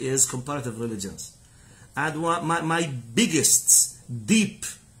specialty is comparative religions. And my biggest deep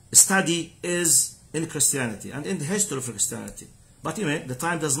study is in Christianity and in the history of Christianity. But you know, the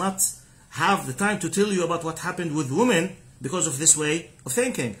time does not have the time to tell you about what happened with women because of this way of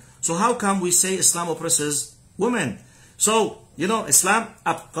thinking. So how come we say Islam oppresses women? So, you know, Islam,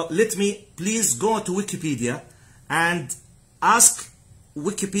 let me please go to Wikipedia and ask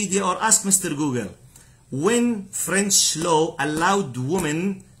Wikipedia or ask Mr. Google, when French law allowed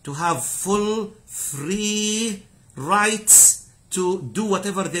women to have full, free rights to do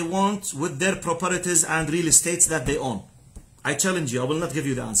whatever they want with their properties and real estates that they own? I challenge you. I will not give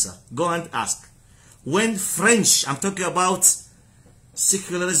you the answer. Go and ask. When French, I'm talking about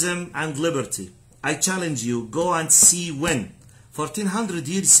secularism and liberty. I challenge you, go and see when 1400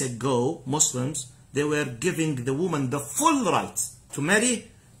 years ago, Muslims, they were giving the woman the full right to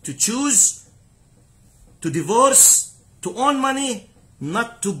marry, to choose, to divorce, to own money,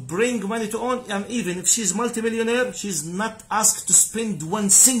 not to bring money to own. And even if she's multimillionaire, she's not asked to spend one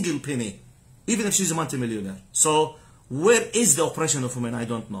single penny, even if she's a multimillionaire. So where is the oppression of women? I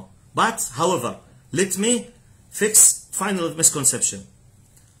don't know. But however, let me fix final misconception.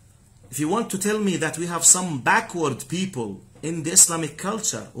 If you want to tell me that we have some backward people in the Islamic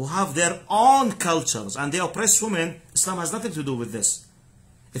culture who have their own cultures and they oppress women, Islam has nothing to do with this.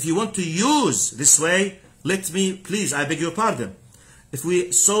 If you want to use this way, let me, please, I beg your pardon. If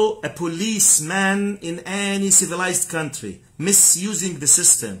we saw a policeman in any civilized country misusing the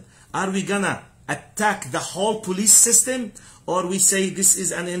system, are we gonna attack the whole police system? Or we say this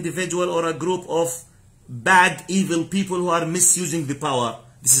is an individual or a group of bad, evil people who are misusing the power?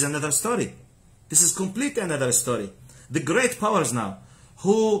 This is another story. This is completely another story. The great powers now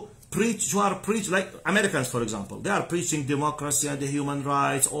who are preach like Americans, for example, they are preaching democracy and the human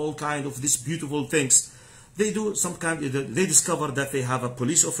rights, all kind of these beautiful things. They do some kind, they discover that they have a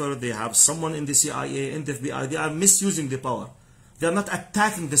police officer, they have someone in the CIA, in the FBI, they are misusing the power. They are not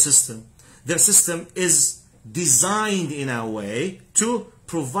attacking the system. Their system is designed in a way to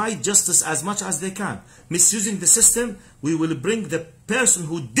provide justice as much as they can. Misusing the system, we will bring the person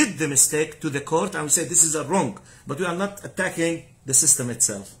who did the mistake to the court and we say this is a wrong, but we are not attacking the system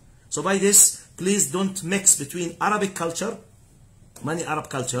itself. So by this, please don't mix between Arabic culture. Many Arab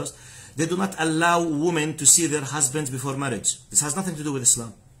cultures, they do not allow women to see their husbands before marriage. This has nothing to do with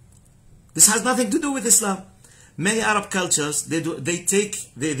Islam. This has nothing to do with Islam. Many Arab cultures, they take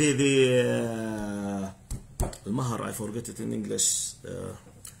المهر, I forget it in English.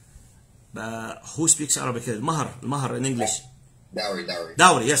 Who speaks Arabic here? Mahar in English. Dowry.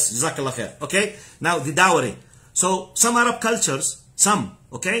 Dowry, yes, Jazakallah khair. Okay, now the dowry. So some Arab cultures,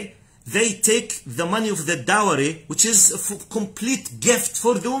 okay, they take the money of the dowry, which is a complete gift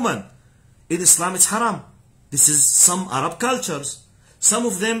for the woman. In Islam, it's haram. This is some Arab cultures. Some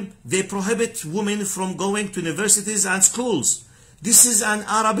of them, they prohibit women from going to universities and schools. This is an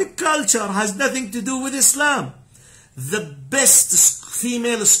Arabic culture, has nothing to do with Islam. The best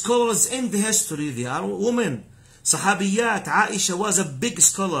female scholars in the history, they are women. Sahabiyat, Aisha was a big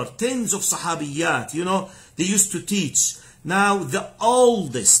scholar, tens of Sahabiyat, you know, they used to teach. Now the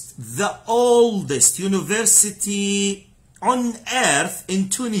oldest university on earth in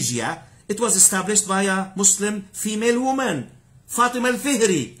Tunisia, it was established by a Muslim female woman, Fatima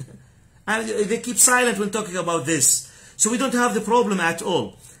al-Fihri. And they keep silent when talking about this. So we don't have the problem at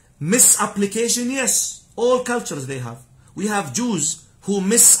all. Misapplication, yes. All cultures they have. We have Jews who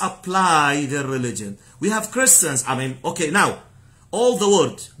misapply their religion. We have Christians. I mean, okay, now, all the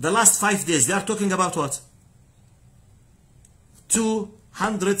world, the last 5 days, they are talking about what?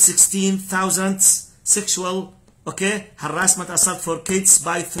 216,000 sexual, harassment assault for kids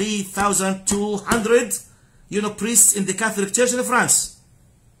by 3,200, priests in the Catholic Church in France.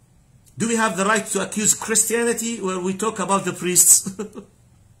 Do we have the right to accuse Christianity where we talk about the priests?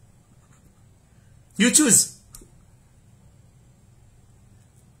 You choose.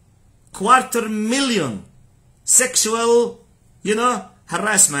 250,000 sexual,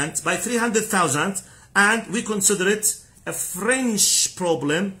 harassment by 300,000, and we consider it a French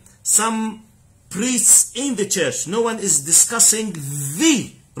problem. Some priests in the church, no one is discussing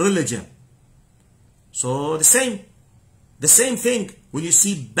the religion. So the same thing. When you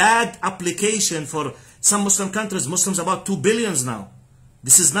see bad application for some Muslim countries, Muslims about 2 billion now.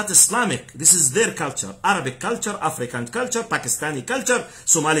 This is not Islamic. This is their culture. Arabic culture, African culture, Pakistani culture,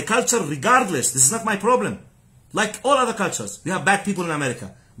 Somali culture, regardless. This is not my problem. Like all other cultures. We have bad people in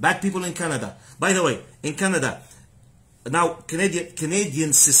America, bad people in Canada. By the way, in Canada, now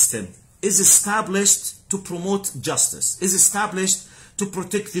Canadian system is established to promote justice, is established to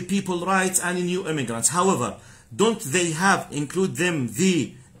protect the people's rights and new immigrants. However, don't they include them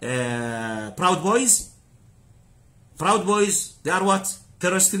the Proud Boys? Proud Boys, they are what?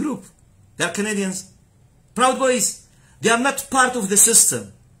 Terrorist group. They are Canadians. Proud Boys, they are not part of the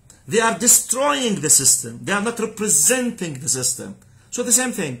system. They are destroying the system. They are not representing the system. So the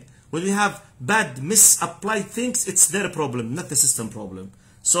same thing. When we have bad, misapplied things, it's their problem, not the system problem.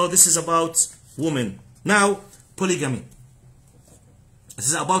 So this is about women. Now, polygamy. This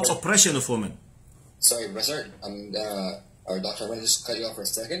is about oppression of women. Sorry, Professor. Our doctor, I want to just cut you off for a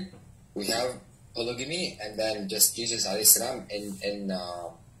second. We have polygamy, and then just Jesus alayhi salam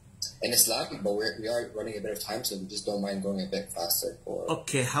in Islam, but we are running a bit of time, so we just don't mind going a bit faster.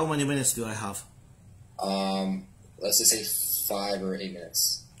 Okay, how many minutes do I have? Let's just say 5 or 8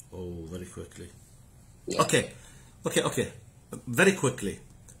 minutes. Oh, very quickly. Yeah. Okay. Very quickly.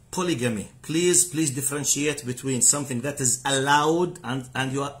 Polygamy. Please differentiate between something that is allowed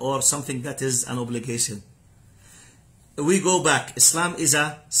or something that is an obligation. We go back. Islam is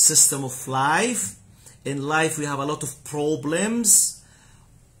a system of life. In life we have a lot of problems.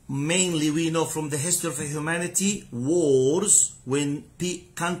 Mainly we know from the history of humanity, wars, when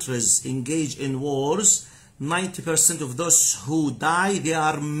countries engage in wars, 90% of those who die, they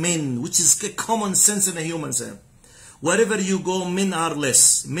are men, which is common sense in a human sense. Wherever you go, men are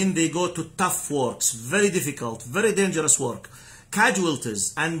less. Men, they go to tough works, very difficult, very dangerous work.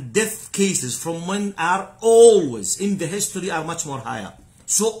 Casualties and death cases from men are always, in the history, are much more higher.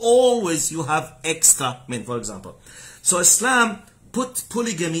 So always you have extra men, for example. So Islam put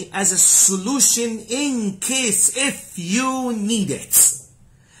polygamy as a solution in case if you need it.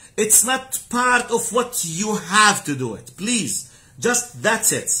 It's not part of what you have to do it. Please, just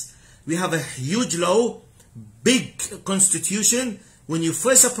that's it. We have a huge law, big constitution. When you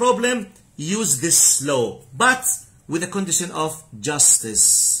face a problem, use this law, but with the condition of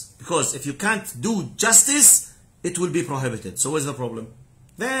justice. Because if you can't do justice, it will be prohibited. So what's the problem?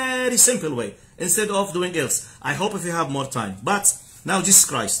 Very simple way, instead of doing else. I hope if you have more time. But now, Jesus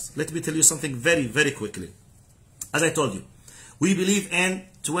Christ, let me tell you something very, very quickly. As I told you, we believe in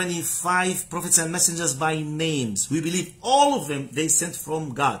 25 prophets and messengers by names. We believe all of them, they sent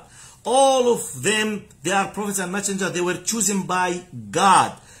from God. All of them, they are prophets and messengers. They were chosen by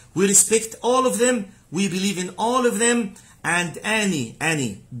God. We respect all of them. We believe in all of them. And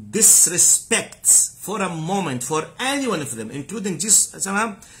any disrespect for a moment for any one of them, including Jesus,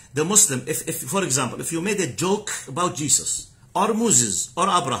 the Muslim, if for example, if you made a joke about Jesus or Moses or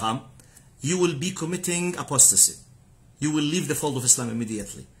Abraham, you will be committing apostasy. You will leave the fold of Islam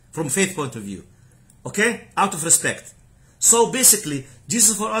immediately, from faith point of view. Okay? Out of respect. So basically,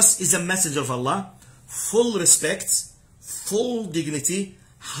 Jesus for us is a messenger of Allah, full respect, full dignity,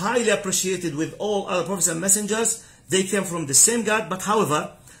 highly appreciated with all other prophets and messengers. They came from the same God, but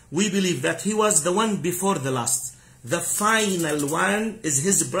however, we believe that he was the one before the last. The final one is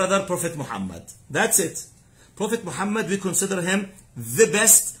his brother, Prophet Muhammad. That's it. Prophet Muhammad, we consider him the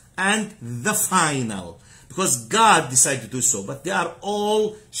best and the final, because God decided to do so. But they are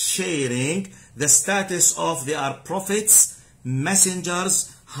all sharing the status of they are prophets,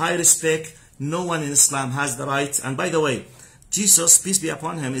 messengers, high respect. No one in Islam has the right. And by the way, Jesus, peace be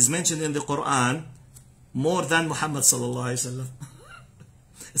upon him, is mentioned in the Quran more than Muhammad sallallahu alaihi wasallam.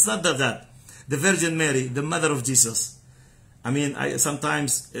 It's not that. The Virgin Mary, the mother of Jesus. I mean,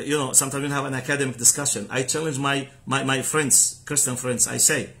 sometimes we have an academic discussion. I challenge my friends, Christian friends.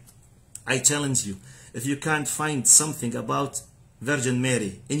 I challenge you. If you can't find something about Virgin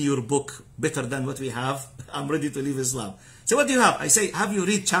Mary in your book better than what we have, I'm ready to leave Islam. So what do you have? I say, have you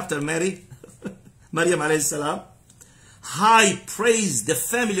read chapter Mary? Maryam alayhi salam. High praise the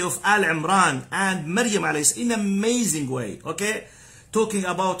family of Al Imran and Maryam alayhi salam in an amazing way. Okay? Talking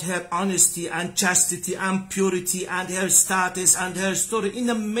about her honesty and chastity and purity and her status and her story in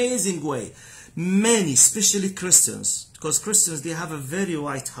an amazing way. Many, especially Christians, because Christians, they have a very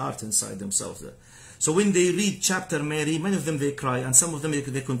white heart inside themselves. So when they read chapter Mary, many of them they cry, and some of them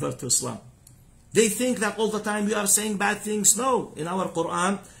they convert to Islam. They think that all the time we are saying bad things. No, in our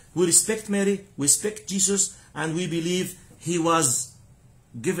Quran, we respect Mary, we respect Jesus, and we believe she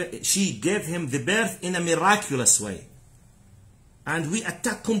gave him the birth in a miraculous way. And we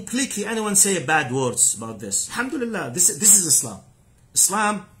attack completely anyone say bad words about this. Alhamdulillah, this is Islam.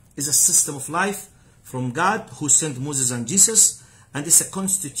 Islam is a system of life from God who sent Moses and Jesus, and it's a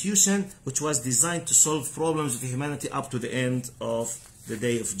constitution which was designed to solve problems of humanity up to the end of the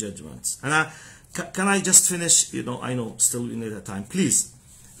Day of Judgment. And can I just finish? I know still we need a time. Please,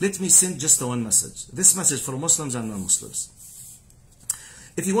 let me send just one message. This message for Muslims and non-Muslims.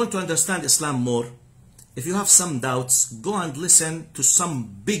 If you want to understand Islam more, if you have some doubts, go and listen to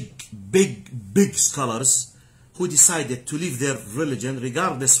some big scholars who decided to leave their religion,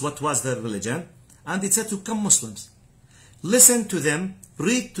 regardless what was their religion, and they said to become Muslims. Listen to them,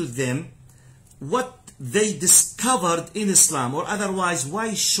 read to them what they discovered in Islam, or otherwise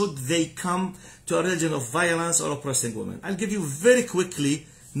why should they come to a religion of violence or oppressing women. I'll give you very quickly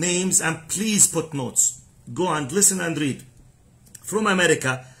names, and please put notes. Go and listen and read. From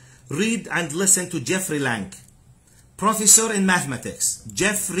America, read and listen to Jeffrey Lang, professor in mathematics.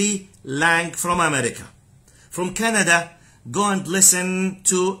 Jeffrey Lang from America. From Canada, go and listen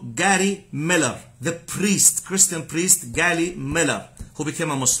to Gary Miller, the priest, Christian priest Gary Miller, who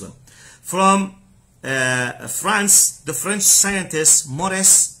became a Muslim. From France, the French scientist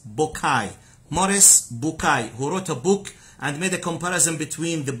Maurice Bucaille, who wrote a book and made a comparison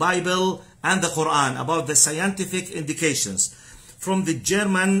between the Bible and the Quran about the scientific indications. From the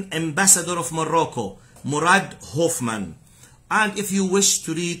German ambassador of Morocco, Murad Hofmann. And if you wish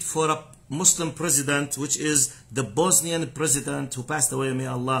to read for a Muslim president, which is the Bosnian president who passed away, may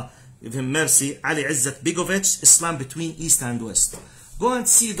Allah give him mercy, Ali Izzat Begovic, Islam Between East and West. Go and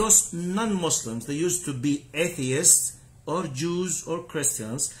see those non-Muslims. They used to be atheists or Jews or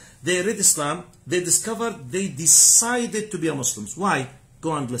Christians. They read Islam, they discovered, they decided to be a Muslims. Why?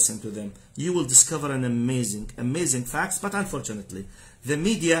 Go and listen to them. You will discover an amazing facts, but unfortunately, the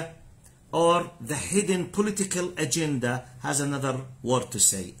media or the hidden political agenda has another word to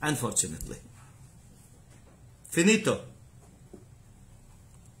say, unfortunately. Finito.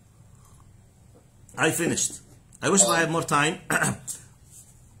 I finished. I wish I had more time.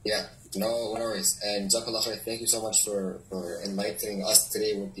 Yeah, no worries. And Jazakallah khair, thank you so much for enlightening us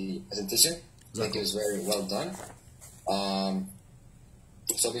today with the presentation. I think it was very well done.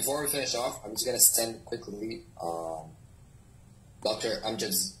 So before we finish off, I'm just going to send quickly Dr.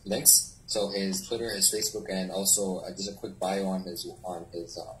 Amjad's links. So his Twitter, his Facebook, and also just a quick bio on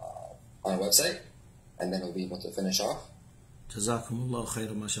our website, and then we'll be able to finish off. Jazakumullah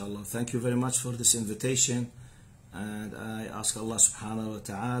khairan, mashallah. Thank you very much for this invitation, and I ask Allah subhanahu wa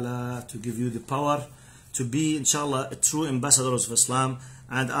ta'ala to give you the power to be, inshallah, a true ambassadors of Islam.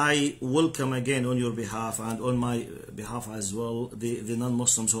 And I welcome again on your behalf and on my behalf as well the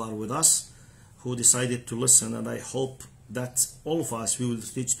non-Muslims who are with us, who decided to listen, and I hope that all of us, we will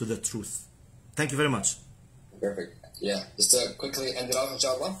reach to the truth. Thank you very much. Perfect. Yeah, just to quickly end it off,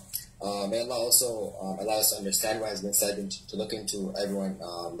 inshallah. May Allah also allow us to understand what has been said and to look into everyone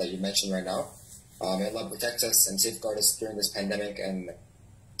that you mentioned right now. May Allah protect us and safeguard us during this pandemic, and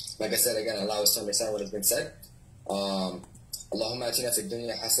like I said again, allow us to understand what has been said. اللهم آتنا في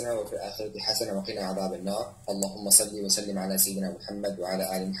الدنيا حسنة وفي الآخرة حسنة وقنا عذاب النار. اللهم صل وسلم على سيدنا محمد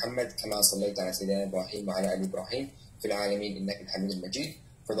وعلى آل محمد كما صليت على سيدنا إبراهيم وعلى آل إبراهيم في العالمين إنك حميد مجيد.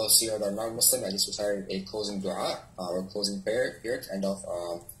 For those here that are non-Muslim, I just recited a closing dua or closing prayer here to end off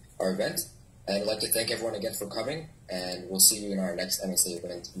our event. And I'd like to thank everyone again for coming, and we'll see you in our next MSA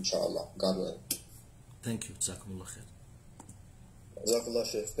event, inshallah. God willing. Thank you. Jazakumullah khair. Jazakallah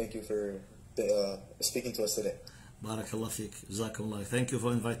Shaykh. Thank you for speaking to us today. Barakallah feek. Jazakumullah. Thank you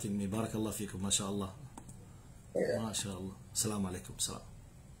for inviting me. Barakallah feekum. MashaAllah. MashaAllah. Assalamu alaikum. Salam.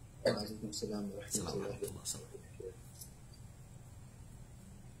 Wa alaikum salam wa rahmatullah.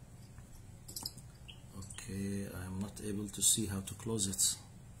 Okay, I am not able to see how to close it.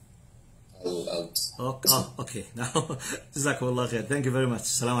 Okay. Now, Jazakumullah khair. Thank you very much.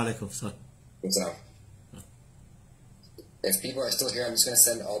 Assalamu alaikum. Salam. If people are still here, I'm just going to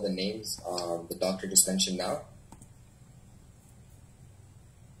send all the names the doctor just mentioned now.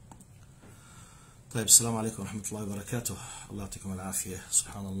 طيب السلام عليكم ورحمة الله وبركاته. الله يعطيكم العافية.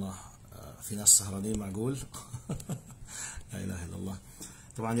 سبحان الله، في ناس سهرانين معقول. لا إله إلا الله.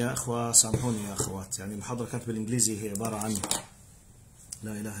 طبعا يا أخوة سامحوني يا أخوات، يعني المحاضرة كانت بالإنجليزي، هي عبارة عن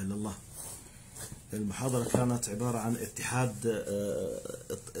لا إله إلا الله. المحاضرة كانت عبارة عن اتحاد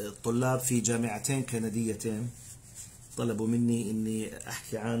الطلاب في جامعتين كنديتين. طلبوا مني إني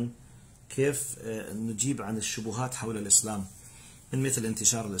أحكي عن كيف نجيب عن الشبهات حول الإسلام، من مثل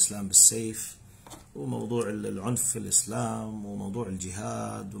انتشار الإسلام بالسيف، وموضوع العنف في الإسلام، وموضوع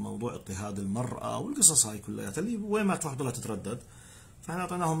الجهاد، وموضوع اضطهاد المرأة، والقصص هاي كلها اللي وين ما تروح ضلها تتردد. فاحنا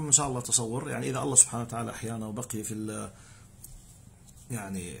اعطيناهم ان شاء الله تصور، يعني اذا الله سبحانه وتعالى احيانا وبقي في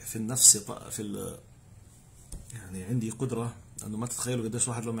يعني في النفس يعني عندي قدره انه ما تتخيلوا قديش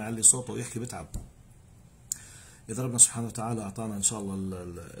واحد لما يعلي صوته ويحكي بتعب. اذا ربنا سبحانه وتعالى اعطانا ان شاء الله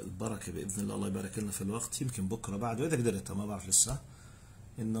البركه باذن الله، الله يبارك لنا في الوقت، يمكن بكره بعد، واذا قدرت ما بعرف لسه،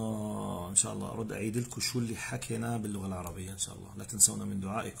 انه ان شاء الله ارد اعيد لكم شو اللي حكينا باللغه العربيه ان شاء الله. لا تنسونا من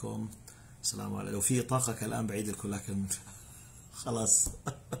دعائكم. السلام عليكم. لو في طاقه كالان بعيد لكم، لكن خلاص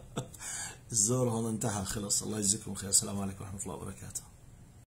الزور هون انتهى، خلص. الله يجزيكم خير. السلام عليكم ورحمه الله وبركاته.